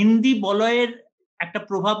হিন্দি বলয়ের একটা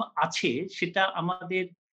প্রভাব আছে, সেটা আমাদের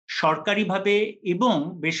সরকারিভাবে এবং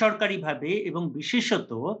বেসরকারিভাবে এবং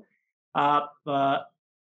বিশেষত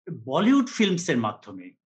বলিউড ফিল্মসের মাধ্যমে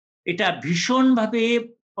এটা ভীষণভাবে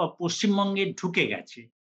পশ্চিমবঙ্গে ঢুকে গেছে।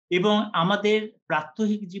 এবং আমাদের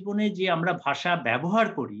প্রাত্যহিক জীবনে যে আমরা ভাষা ব্যবহার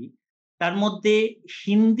করি, তার মধ্যে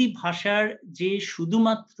হিন্দি ভাষার যে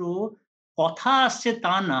শুধুমাত্র কথা আসছে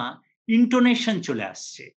তা না, ইন্টোনেশন চলে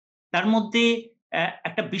আসছে তার মধ্যে।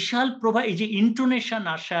 একটা বিশাল প্রভাব, এই যে ইন্টোনেশন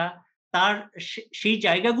আসা, তার সেই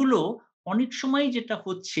জায়গাগুলো অনেক সময় যেটা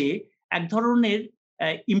হচ্ছে এক ধরনের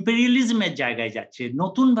ইম্পেরিয়ালিজমের জায়গায় যাচ্ছে।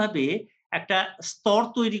 নতুন ভাবে একটা স্তর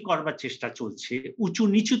তৈরি করবার চেষ্টা চলছে, উঁচু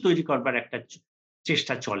নিচু তৈরি করবার একটা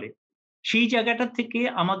চেষ্টা চলে। সেই জায়গাটা থেকে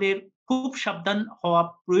আমাদের খুব সাবধান হওয়া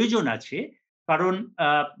প্রয়োজন আছে, কারণ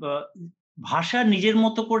ভাষা নিজের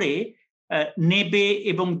মতো করে নেবে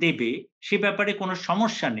এবং দেবে, সে ব্যাপারে কোনো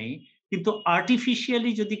সমস্যা নেই, কিন্তু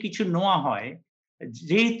আর্টিফিশিয়ালি যদি কিছু নেওয়া হয়,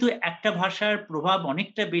 যেহেতু একটা ভাষার প্রভাব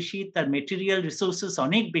অনেকটা বেশি, তার মেটেরিয়াল রিসোর্সেস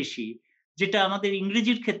অনেক বেশি, যেটা আমাদের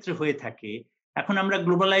ইংরেজির ক্ষেত্রে হয়ে থাকে। এখন আমরা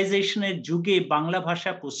গ্লোবালাইজেশনের যুগে বাংলা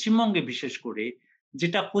ভাষা পশ্চিমবঙ্গে বিশেষ করে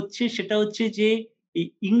যেটা হচ্ছে, সেটা হচ্ছে যে এই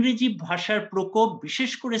ইংরেজি ভাষার প্রকোপ,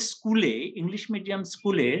 বিশেষ করে স্কুলে, ইংলিশ মিডিয়াম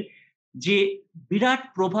স্কুলের যে বিরাট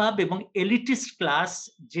প্রভাব, এবং এলিটিস্ট ক্লাস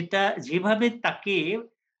যেটা যেভাবে তাকে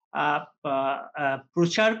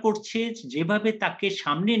প্রচার করছে, যেভাবে তাকে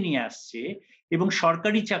সামনে নিয়ে আসছে, এবং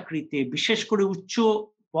সরকারি চাকরিতে, বিশেষ করে উচ্চ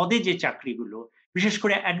পদে যে চাকরিগুলো, বিশেষ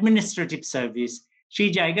করে অ্যাডমিনিস্ট্রেটিভ সার্ভিস,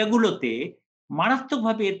 সেই জায়গাগুলোতে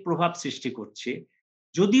মারাত্মকভাবে এর প্রভাব সৃষ্টি করছে।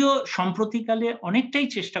 যদিও সম্প্রতিকালে অনেকটাই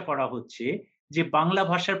চেষ্টা করা হচ্ছে যে বাংলা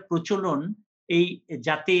ভাষার প্রচলন এই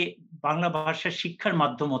যাতে বাংলা ভাষা শিক্ষার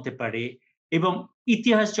মাধ্যম হতে পারে, এবং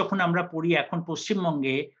ইতিহাস যখন আমরা পড়ি এখন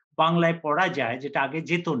পশ্চিমবঙ্গে বাংলায় পড়া যায়, যেটা আগে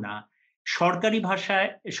যেত না। সরকারি ভাষায়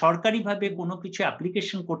সরকারিভাবে কোনো কিছু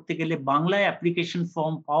অ্যাপ্লিকেশন করতে গেলে বাংলায় অ্যাপ্লিকেশন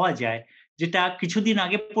ফর্ম পাওয়া যায়, যেটা কিছুদিন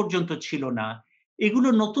আগে পর্যন্ত ছিল না। এগুলো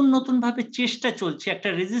নতুন নতুন ভাবে চেষ্টা চলছে, একটা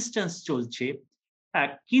রেজিস্ট্যান্স চলছে।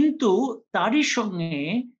 কিন্তু তারই সঙ্গে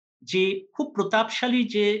যে খুব প্রতাপশালী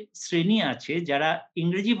যে শ্রেণী আছে যারা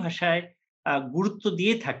ইংরেজি ভাষায় গুরুত্ব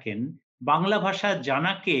দিয়ে থাকেন, বাংলা ভাষা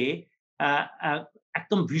জানাকে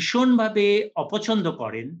একদম ভীষণভাবে অপছন্দ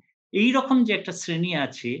করেন, এই রকম যে একটা শ্রেণী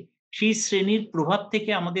আছে, সেই শ্রেণীর প্রভাব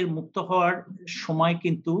থেকে আমাদের মুক্ত হওয়ার সময়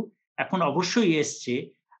কিন্তু এখন অবশ্যই এসছে।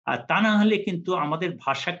 তা না হলে কিন্তু আমাদের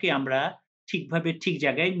ভাষাকে আমরা ঠিকভাবে ঠিক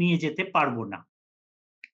জায়গায় নিয়ে যেতে পারবো না।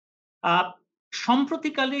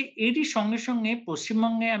 সম্প্রতিকালে এরই সঙ্গে সঙ্গে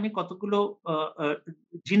পশ্চিমবঙ্গে আমি কতগুলো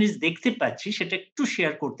জিনিস দেখতে পাচ্ছি, সেটা একটু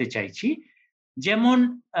শেয়ার করতে চাইছি। যেমন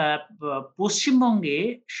পশ্চিমবঙ্গে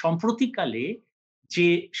সম্প্রতিকালে যে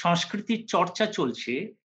সংস্কৃতির চর্চা চলছে,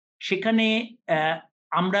 সেখানে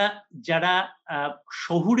আমরা যারা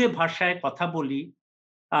শহুরে ভাষায় কথা বলি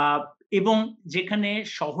এবং যেখানে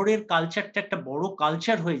শহরের কালচারটা একটা বড়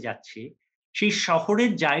কালচার হয়ে যাচ্ছে, সেই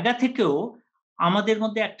শহরের জায়গা থেকেও আমাদের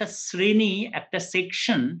মধ্যে একটা শ্রেণী, একটা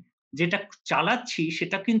সেকশন যেটা চালাচ্ছি,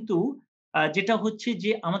 সেটা কিন্তু যেটা হচ্ছে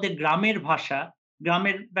যে আমাদের গ্রামের ভাষা,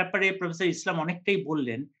 গ্রামের ব্যাপারে প্রফেসর ইসলাম অনেকটাই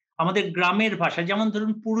বললেন। আমাদের গ্রামের ভাষা, যেমন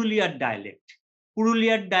ধরুন পুরুলিয়ার ডায়ালেক্ট,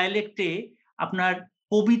 পুরুলিয়ার ডায়ালেক্টে আপনার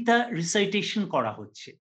কবিতা রিসাইটেশন করা হচ্ছে,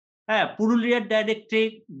 হ্যাঁ, পুরুলিয়ার ডায়ালেক্টে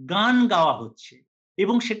গান গাওয়া হচ্ছে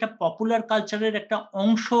এবং সেটা পপুলার কালচারের একটা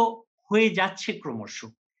অংশ হয়ে যাচ্ছে ক্রমশ।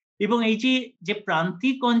 এবং এই যে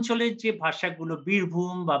প্রান্তিক অঞ্চলের যে ভাষাগুলো,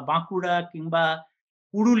 বীরভূম বা বাঁকুড়া কিংবা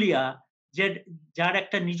পুরুলিয়া, যার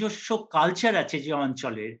একটা নিজস্ব কালচার আছে যে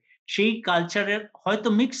অঞ্চলের, সেই কালচারের হয়তো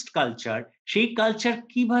মিক্সড কালচার, সেই কালচার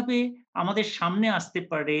কিভাবে আমাদের সামনে আসতে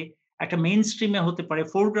পারে, একটা মেইন স্ট্রিমে হতে পারে,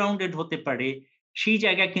 ফোরগ্রাউন্ডেড হতে পারে, সেই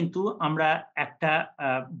জায়গায় কিন্তু আমরা একটা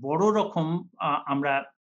বড় রকম আমরা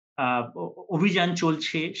অভিযান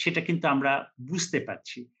চলছে, সেটা কিন্তু আমরা বুঝতে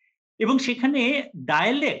পারছি। এবং সেখানে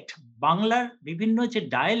ডায়ালেক্ট, বাংলার বিভিন্ন যে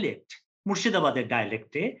ডায়ালেক্ট, মুর্শিদাবাদের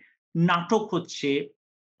ডায়ালেক্টে নাটক হচ্ছে,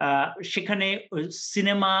 সেখানে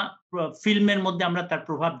সিনেমা ফিল্মের মধ্যে আমরা তার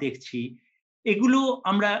প্রভাব দেখছি। এগুলো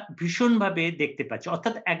আমরা ভীষণভাবে দেখতে পাচ্ছি।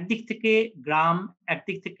 অর্থাৎ একদিক থেকে গ্রাম,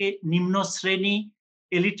 একদিক থেকে নিম্ন শ্রেণী,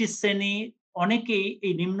 এলিটিস্ট শ্রেণী, অনেকেই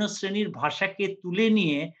এই নিম্ন শ্রেণীর ভাষাকে তুলে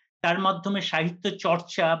নিয়ে তার মাধ্যমে সাহিত্য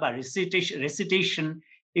চর্চা বা রেসিটেশন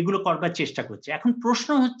এগুলো করবার চেষ্টা করছে। এখন প্রশ্ন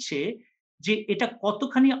হচ্ছে যে এটা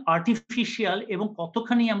কতখানি আর্টিফিশিয়াল এবং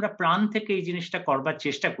কতখানি আমরা প্রাণ থেকে এই জিনিসটা করবার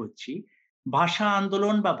চেষ্টা করছি। ভাষা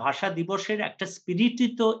আন্দোলন বা ভাষা দিবসের একটা স্পিরিটই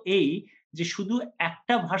তো এই যে শুধু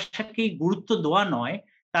একটা ভাষাকেই গুরুত্ব দেওয়া নয়,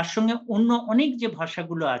 তার সঙ্গে অন্য অনেক যে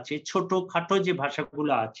ভাষাগুলো আছে, ছোটখাটো যে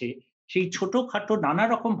ভাষাগুলো আছে, সেই ছোটখাটো নানা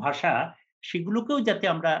রকম ভাষা, সেগুলোকেও যাতে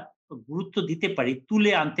আমরা গুরুত্ব দিতে পারি,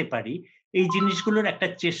 তুলে আনতে পারি, এই জিনিসগুলোর একটা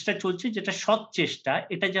চেষ্টা চলছে, যেটা সৎ চেষ্টা।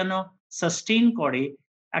 এটা যেন সাস্টেইন করে,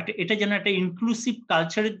 এটা যেন একটা ইনক্লুসিভ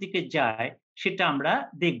কালচারের দিকে যায়, সেটা আমরা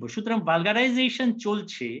দেখব। সুতরাং ভালগারাইজেশন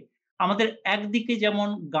চলছে আমাদের। একদিকে যেমন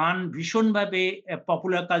গান ভীষণভাবে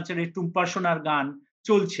পপুলার কালচারে টুম্পা সোনার গান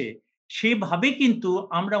চলছে, সেভাবে কিন্তু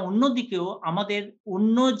আমরা অন্যদিকেও আমাদের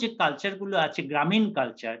অন্য যে কালচারগুলো আছে, গ্রামীণ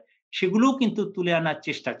কালচার, সেগুলোও কিন্তু তুলে আনার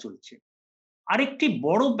চেষ্টা চলছে। আরেকটি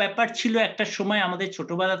বড় ব্যাপার ছিল, একটা সময় আমাদের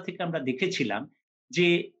ছোটবেলা থেকে আমরা দেখেছিলাম যে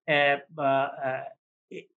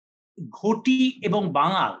ঘটি এবং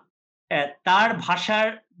বাঙাল, তার ভাষার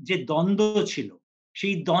যে দ্বন্দ্ব ছিল,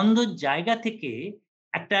 সেই দ্বন্দ্বের জায়গা থেকে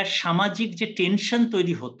একটা সামাজিক যে টেনশন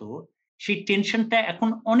তৈরি হতো, সেই টেনশনটা এখন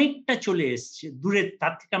অনেকটা চলে এসছে দূরে,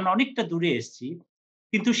 তার থেকে আমরা অনেকটা দূরে এসেছি।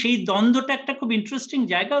 কিন্তু সেই দ্বন্দ্বটা একটা খুব ইন্টারেস্টিং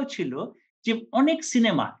জায়গাও ছিল, যে অনেক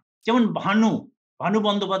সিনেমা, যেমন ভানু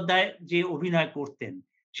বন্দ্যোপাধ্যায় যে অভিনয় করতেন,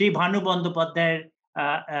 সেই ভানু বন্দ্যোপাধ্যায়ের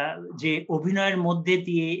যে অভিনয়ের মধ্যে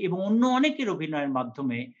দিয়ে এবং অন্য অনেকের অভিনয়ের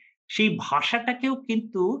মাধ্যমে সেই ভাষাটাকেও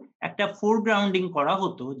কিন্তু একটা ফোরগ্রাউন্ডিং করা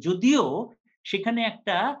হতো, যদিও সেখানে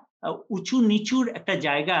একটা উঁচু নিচুর একটা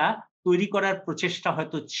জায়গা তৈরি করার প্রচেষ্টা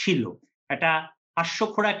হয়তো ছিল, একটা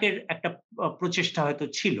হাস্যখোরাকের একটা প্রচেষ্টা হয়তো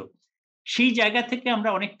ছিল। সেই জায়গা থেকে আমরা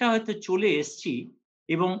অনেকটা হয়তো চলে এসেছি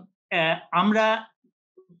এবং আমরা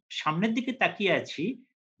সামনের দিকে তাকিয়ে আছি,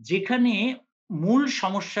 যেখানে মূল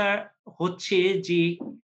সমস্যা হচ্ছে যে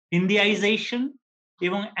ইন্ডিয়াইজেশন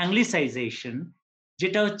এবং অ্যাংলিসাইজেশন,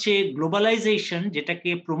 যেটা হচ্ছে গ্লোবালাইজেশন, যেটাকে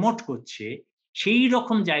প্রমোট করছে। সেই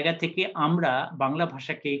রকম জায়গা থেকে আমরা বাংলা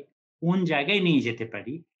ভাষাকে কোন জায়গায় নিয়ে যেতে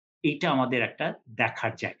পারি, এইটা আমাদের একটা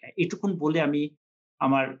দেখার জায়গা। এটুকুন বলে আমি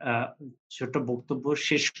আমার ছোট বক্তব্য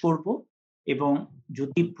শেষ করব, এবং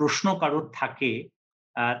যদি প্রশ্ন কারোর থাকে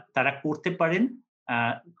তারা করতে পারেন।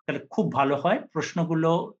 তাহলে খুব ভালো হয়।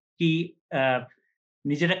 প্রশ্নগুলো কি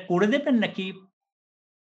নিজেরা করে দেবেন নাকি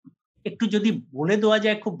একটু যদি বলে দেওয়া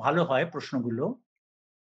যায় খুব ভালো হয় প্রশ্নগুলো।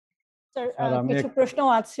 স্যার কিছু প্রশ্ন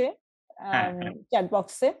আছে চ্যাট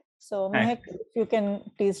বক্সে, so Mehak you can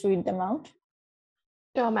please read them out.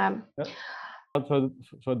 Sure, ma'am.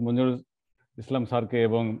 Syed Manjurul ইসলাম স্যারকে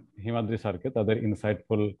এবং হিমাদ্রি স্যারকে তাদের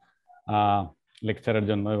ইনসাইটফুল লেকচারের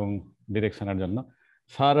জন্য এবং ডিরেকশনের জন্য।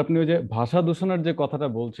 স্যার, আপনি ওই যে ভাষা দূষণের যে কথাটা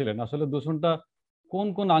বলছিলেন, আসলে দূষণটা কোন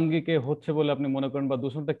কোন আঙ্গিকে হচ্ছে বলে আপনি মনে করেন, বা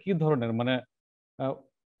দূষণটা কি ধরনের? মানে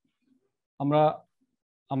আমরা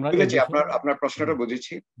বুঝেছি, আপনার প্রশ্নটা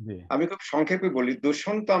বুঝেছি। আমি খুব সংক্ষেপে বলি,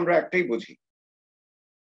 দূষণ তো আমরা একটাই বুঝি,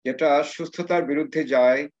 যেটা সুস্থতার বিরুদ্ধে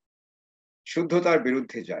যায়, শুদ্ধতার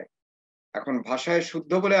বিরুদ্ধে যায়। এখন ভাষায়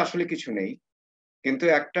শুদ্ধ বলে আসলে কিছু নেই, কিন্তু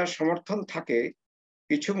একটা সমর্থন থাকে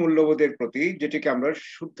কিছু মূল্যবোধের প্রতি, যেটিকে আমরা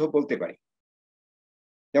শুদ্ধ বলতে পারি।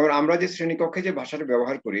 যেমন আমরা যে শ্রেণীকক্ষে যে ভাষাটা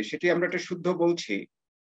ব্যবহার করি, সেটি আমরা একটা শুদ্ধ বলছি,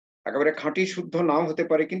 একেবারে খাঁটি শুদ্ধ নাও হতে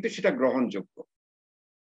পারে, কিন্তু সেটা গ্রহণযোগ্য।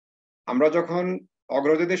 আমরা যখন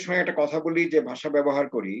অগ্রজদের সঙ্গে একটা কথা বলি, যে ভাষা ব্যবহার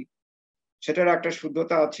করি, সেটার একটা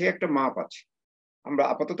শুদ্ধতা আছে, একটা মাপ আছে। আমরা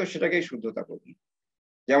আপাতত সেটাকেই শুদ্ধতা বলি।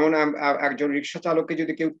 যেমন একজন রিক্সা চালককে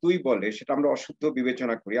যদি কেউ তুই বলে, সেটা আমরা অশুদ্ধ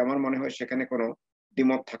বিবেচনা করি। আমার মনে হয় সেখানে কোনো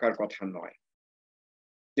দ্বিমত থাকার কথা নয়।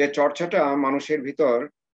 যে চর্চাটা মানুষের ভিতর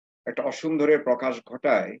একটা অসুন্দরের প্রকাশ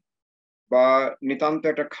ঘটায়, বা নিতান্ত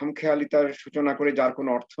একটা খামখেয়ালিতার সূচনা করে, যার কোনো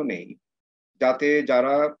অর্থ নেই, যাতে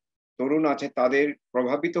যারা তরুণ আছে তাদের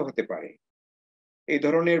প্রভাবিত হতে পারে, এই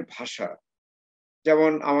ধরনের ভাষা,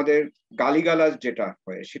 যেমন আমাদের গালিগালাজ যেটা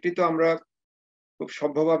হয়, সেটি তো আমরা খুব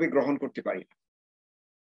সভ্যভাবে গ্রহণ করতে পারি না।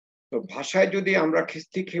 তো ভাষায় যদি আমরা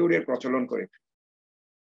খিস্তি খেউড়ের প্রচলন করে,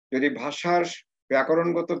 যদি ভাষার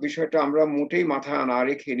ব্যাকরণগত বিষয়টা আমরা মোটেই মাথায় না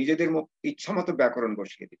রেখে নিজেদের ইচ্ছা মতো ব্যাকরণ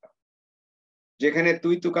বসিয়ে দিলাম, যেখানে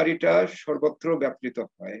তুই তুকারিটা সর্বত্র ব্যাপৃত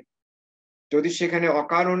হয়, যদি সেখানে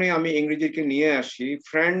অকারণে আমি ইংরেজিকে নিয়ে আসি,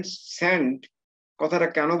 ফ্রেন্ডস সেন্ড কথাটা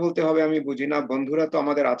কেন বলতে হবে আমি বুঝি না। বন্ধুরা তো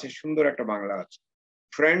আমাদের আছে, সুন্দর একটা বাংলা আছে।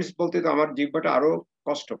 ফ্রেন্ডস বলতে তো আমার জিহ্বাটা আরো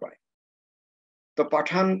কষ্ট পায়। তো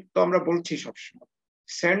পাঠান তো আমরা বলছি সবসময়,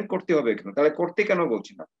 সেন্ড করতে হবে কেন? তাহলে করতে কেন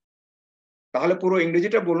বলছি না? তাহলে পুরো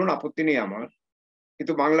ইংরেজিটা বলুন, আপত্তি নেই আমার,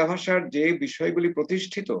 কিন্তু বাংলা ভাষার যে বিষয়গুলি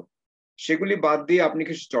প্রতিষ্ঠিত, সেগুলি বাদ দিয়ে আপনি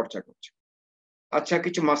কিছু চর্চা করছেন। আচ্ছা,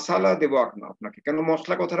 কিছু মশালা দেবো আপনাকে, কেন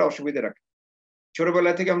মশলা কথাটা অসুবিধা রাখে?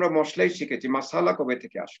 ছোটবেলা থেকে আমরা মশলাই শিখেছি, মশালা কবে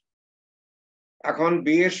থেকে আসে? এখন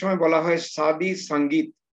বিয়ের সময় বলা হয় সাদি সঙ্গীত,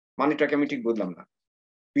 মানেটাকে আমি ঠিক বুঝলাম না।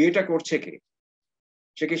 বিয়েটা করছে কে?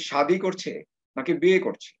 সে কি শাদি করছে নাকি বিয়ে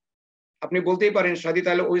করছে? আপনি বলতেই পারেন শাদি,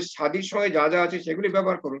 তাহলে ওই শাদির সঙ্গে যা যা আছে সেগুলি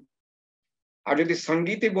ব্যবহার করুন। আর যদি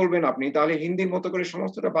সঙ্গীতে বলবেন আপনি, তাহলে হিন্দির মতো করে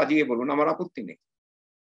সমস্তটা বাজিয়ে বলুন, আমার আপত্তি নেই।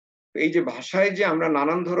 এই যে ভাষায় যে আমরা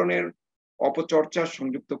নানান ধরনের অপচর্চা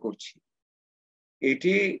সংযুক্ত করছি,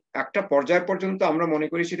 এটি একটা পর্যায় পর্যন্ত আমরা মনে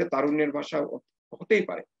করি সেটা তারুণ্যের ভাষা হতেই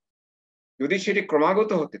পারে। যদি সেটি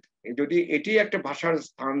ক্রমাগত হতে থাকে, যদি এটি একটা ভাষার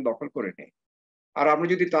স্থান দখল করে নেয়, আর আপনি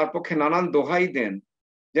যদি তার পক্ষে নানান দোহাই দেন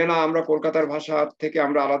যে না, আমরা কলকাতার ভাষা থেকে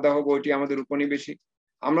আমরা আলাদা হবো, এটি আমাদের উপনিবেশিক,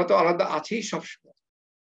 আমরা তো আলাদা আছিই সবসময়।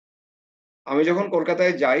 আমি যখন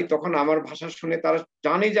কলকাতায় যাই, তখন আমার ভাষা শুনে তারা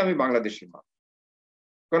জানে যে আমি বাংলাদেশের মানুষ।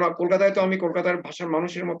 কারণ কলকাতায় তো আমি কলকাতার ভাষার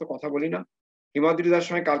মানুষের মতো কথা বলি না। হিমাদ্রিদার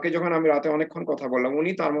সঙ্গে কালকে যখন আমি রাতে অনেকক্ষণ কথা বললাম,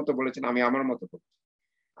 উনি তার মতো বলেছেন, আমি আমার মতো বলছি।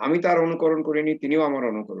 আমি তার অনুকরণ করিনি, তিনিও আমার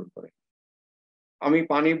অনুকরণ করেন। আমি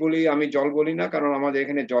পানি বলি, আমি জল বলি না, কারণ আমাদের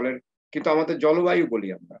এখানে জলের, কিন্তু আমাদের জলবায়ু বলি,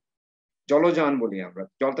 আমরা জলযান বলি। আমরা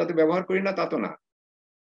জলটাতে ব্যবহার করি না তা তো না।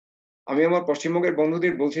 আমি আমার পশ্চিমবঙ্গের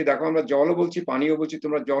বন্ধুদের বলছি, দেখো আমরা জলও বলছি, পানিও বলছি,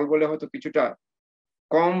 তোমরা জল বলে হয়তো কিছুটা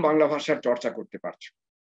কম বাংলা ভাষার চর্চা করতে পারছো।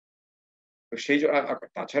 তো সেই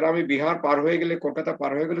তাছাড়া আমি বিহার পার হয়ে গেলে, কলকাতা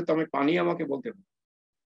পার হয়ে গেলে তো আমি পানি আমাকে বলতে হবে।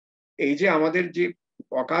 এই যে আমাদের যে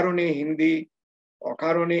অকারণে হিন্দি,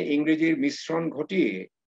 অকারণে ইংরেজির মিশ্রণ ঘটিয়ে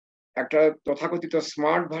একটা তথাকথিত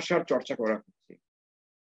স্মার্ট ভাষার চর্চা করা হচ্ছে,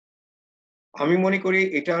 আমি মনে করি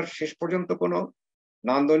এটার শেষ পর্যন্ত কোনো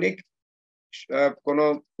নান্দনিক কোনো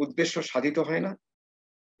উদ্দেশ্য সাধিত হয় না।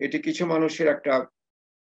 এটি কিছু মানুষের একটা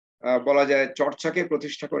বলা যায় চর্চাকে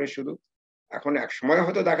প্রতিষ্ঠা করে শুধু। এখন এক সময়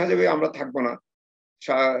হয়তো দেখা যাবে আমরা থাকবো না,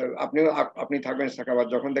 আপনি থাকবেন সাকাবাদ,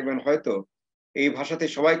 যখন দেখবেন হয়তো এই ভাষাতে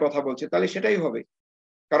সবাই কথা বলছে, তাহলে সেটাই হবে।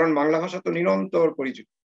 কারণ বাংলা ভাষা তো নিরন্তর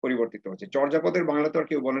পরিবর্তিত হচ্ছে। চর্যাপদের বাংলা তো আর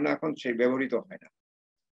কেউ বলে না এখন, সেই ব্যবহৃত হয় না।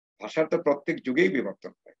 ভাষার তো প্রত্যেক যুগেই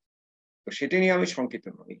বিবর্তন হয়। তো সেটি নিয়ে আমি শঙ্কিত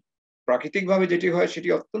নই। প্রাকৃতিকভাবে যেটি হয় সেটি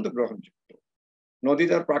অত্যন্ত গ্রহণযোগ্য। নদী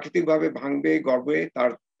তার প্রাকৃতিকভাবে ভাঙবে গর্বে,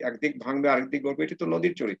 তার একদিক ভাঙবে আরেকদিক গর্বে, এটি তো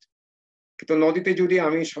নদীর চরিত্র। কিন্তু নদীতে যদি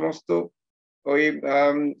আমি সমস্ত ওই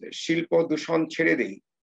শিল্প দূষণ ছেড়ে দেই,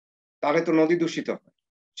 তাহলে তো নদী দূষিত হয়।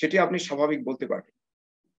 সেটি আপনি স্বাভাবিক বলতে পারবেন।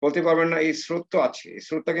 বলতে পারবেন না এই স্রোত তো আছে, এই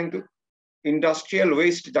স্রোতটা কিন্তু ইন্ডাস্ট্রিয়াল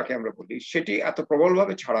ওয়েস্ট যাকে আমরা বলি সেটি এত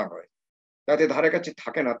প্রবলভাবে ছাড়া হয় যাতে ধারে কাছে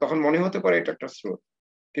থাকে না, তখন মনে হতে পারে এটা একটা স্রোত,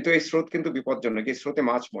 কিন্তু এই স্রোত কিন্তু বিপজ্জনক, এই স্রোতে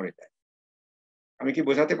মাছ মরে যায়। আমি কি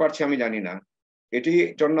বোঝাতে পারছি আমি জানি না, এটি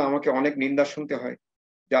জন্য আমাকে অনেক নিন্দা শুনতে হয়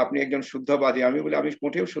যে আপনি একজন শুদ্ধবাদী। আমি বলি আমি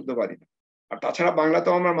মোটেও শুদ্ধবাদী না, আর তাছাড়া বাংলা তো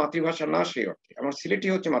আমার মাতৃভাষা না, সেই অর্থে আমার সিলেটি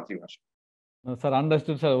হচ্ছে মাতৃভাষা। Sir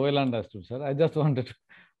understood sir, well understood sir, I just wanted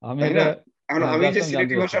আমি তাই না? এখন আমি যে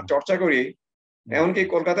সিলেটি ভাষার চর্চা করি, এমনকি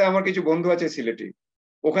কলকাতায় আমার কিছু বন্ধু আছে সিলেটি,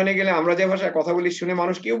 ওখানে গেলে আমরা যে ভাষায় কথা বলি শুনে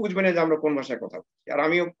মানুষ কেউ বুঝবে না যে আমরা কোন ভাষায় কথা বলছি, আর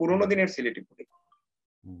আমি পুরোনো দিনের সিলেটি বলি,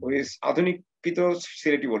 ওই আধুনিকৃত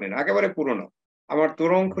সিলেটি বলি না, একেবারে পুরোনো। আমার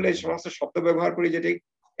তোরং খুলে সমস্ত শব্দ ব্যবহার করি যেটি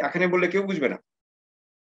এখানে বললে কেউ বুঝবে না।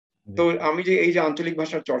 তো আমি যে এই যে আঞ্চলিক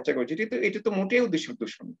ভাষার চর্চা করছি এটা তো মোটেও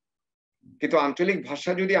দূষণ, কিন্তু আঞ্চলিক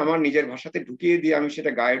ভাষা যদি আমার নিজের ভাষাতে ঢুকিয়ে দিয়ে আমি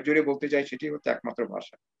সেটা গায়ের জোরে বলতে চাই, সেটি হচ্ছে একমাত্র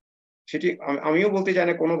ভাষা। সেটি আমিও বলতে চাই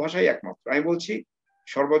না কোনো ভাষাই একমাত্র, আমি বলছি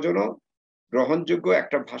সর্বজন গ্রহণযোগ্য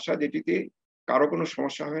একটা ভাষা যেটিতে কারো কোনো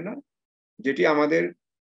সমস্যা হয় না, যেটি আমাদের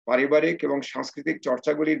পারিবারিক এবং সাংস্কৃতিক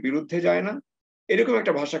চর্চাগুলির বিরুদ্ধে যায় না, এরকম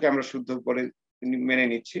একটা ভাষাকে আমরা শুদ্ধ বলে মেনে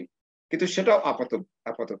নিচ্ছি। কিন্তু সেটাও আপাতত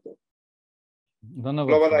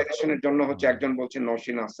গ্লোবালাইজেশনের জন্য হচ্ছে, একজন বলছেন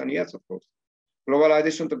Nowshin Ahsan, yes of course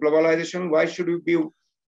globalization, why should we be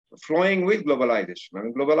flowing with globalization? I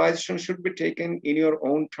mean, globalization should be taken in your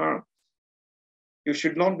own terms. You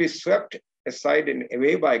should not be swept aside and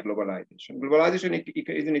away by globalization. Globalization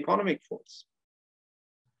is an economic force,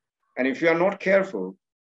 and if you are not careful,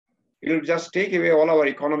 it will just take away all our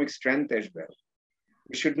economic strength as well.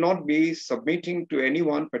 We should not be submitting to any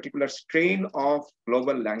one particular strain of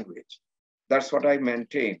global language. That's what I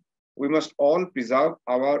maintain. We must all preserve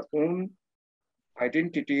our own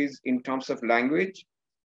identities in terms of language,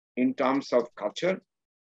 in terms of culture,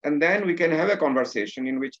 and then we can have a conversation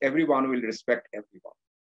in which everyone will respect everyone.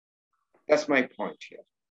 That's my point here.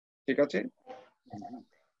 ঠিক আছে?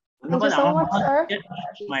 Thank you so much, sir.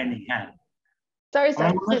 Sorry, sir.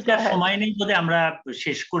 সময় নেই বলে আমরা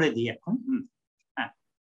শেষ করে দিই এখন।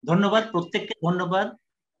 ধন্যবাদ প্রত্যেককে, ধন্যবাদ।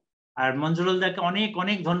 আর মঞ্জুরুল দাকে অনেক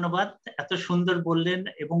অনেক ধন্যবাদ, এত সুন্দর বললেন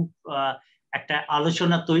এবং একটা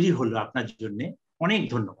আলোচনা তৈরি হলো আপনার জন্য, অনেক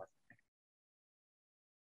ধন্যবাদ।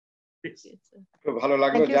 ভালো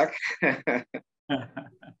লাগলো। যাক,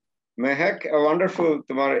 মেহেক ওয়ান্ডারফুল,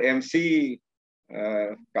 তোমার এমসি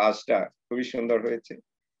কাজটা খুবই সুন্দর হয়েছে।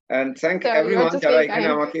 এন্ড থ্যাংক এভরিওয়ান যারা এখানে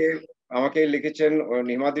আমাকে লিখেছেন,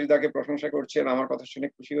 নিমাদ্রিদাকে প্রশংসা করছেন, আমার কথা শুনে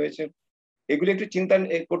খুশি হয়েছে। এগুলো একটু চিন্তা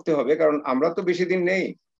করতে হবে, কারণ আমরা তো বেশি দিন নেই,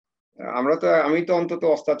 আমি তো অন্তত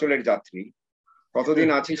অস্তাচলের যাত্রী, কতদিন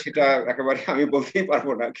আছি সেটা একেবারে আমি বলতেই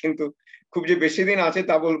পারবো না, কিন্তু খুব যে বেশি দিন আছে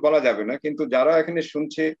তা বলা যাবে না। কিন্তু যারা এখানে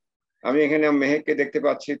শুনছে, আমি এখানে মেহেককে দেখতে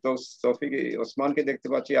পাচ্ছি, তো তৌফিক ওসমানকে দেখতে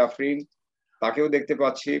পাচ্ছি, আফরিন তাকেও দেখতে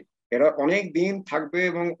পাচ্ছি, এরা অনেক দিন থাকবে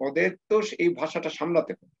এবং ওদের তো এই ভাষাটা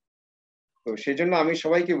সামলাতে হবে। তো সেই জন্য আমি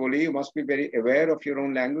সবাইকে বলি, you must be very aware of your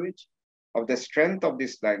own language, of the strength of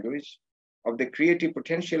this language, of the creative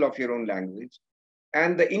potential of your own language,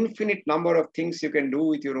 and the infinite number of things you can do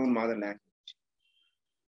with your own mother language.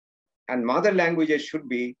 And mother languages should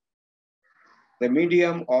be the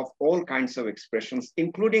medium of all kinds of expressions,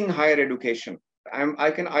 including higher education.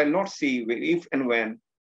 I'll not see if and when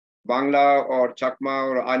Bangla or Chakma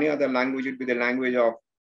or any other language would be the language of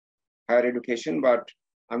higher education, but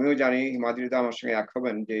আমিও জানি হিমাদ্রিদা আমার সঙ্গে এক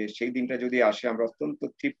হবেন যে সেই দিনটা যদি আসে আমরা অত্যন্ত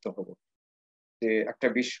তৃপ্ত হব, যে একটা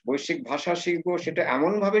বৈশ্বিক ভাষা শিখবো, সেটা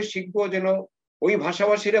এমন ভাবে শিখবো যেন ওই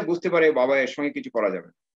ভাষাভাষীরা বুঝতে পারে বাবা এর সঙ্গে কিছু করা যাবে,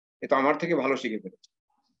 এ তো আমার থেকে ভালো শিখে ফেলেছে।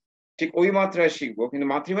 ঠিক ওই মাত্রায় শিখবো, কিন্তু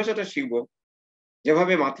মাতৃভাষাটা শিখবো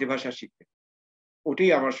যেভাবে মাতৃভাষা শিখবে,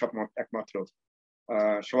 ওটাই আমার একমাত্র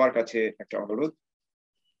সবার কাছে একটা অনুরোধ।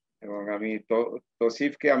 এবং আমি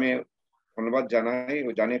তৌসিফকে আমি ধন্যবাদ জানাই,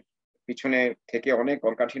 ও জানে পিছনে থেকে অনেক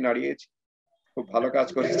কলকাঠি নাড়িয়েছে, খুব ভালো কাজ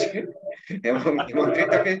করেছে। এবং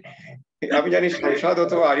হিমাদ্রিদাকে আমি জানি সংসদ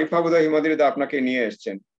অথবা আরিফা বোধহয় হিমাদ্রিদা আপনাকে নিয়ে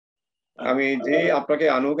এসছেন, আমি যে আপনাকে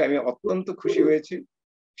আনুক আমি অত্যন্ত খুশি হয়েছি।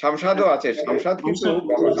 শামসাদও আছে, শামসাদ কিন্তু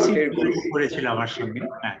করেছিল আমার সঙ্গে,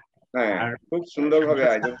 হ্যাঁ খুব সুন্দরভাবে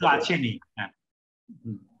আয়োজন আছেনই।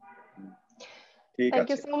 Thank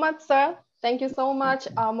you so much, sir. Thank you so much,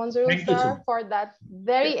 Manzoorul sir, for that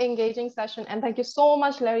very engaging session, and thank you so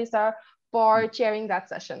much, Larry sir, for chairing that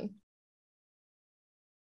session.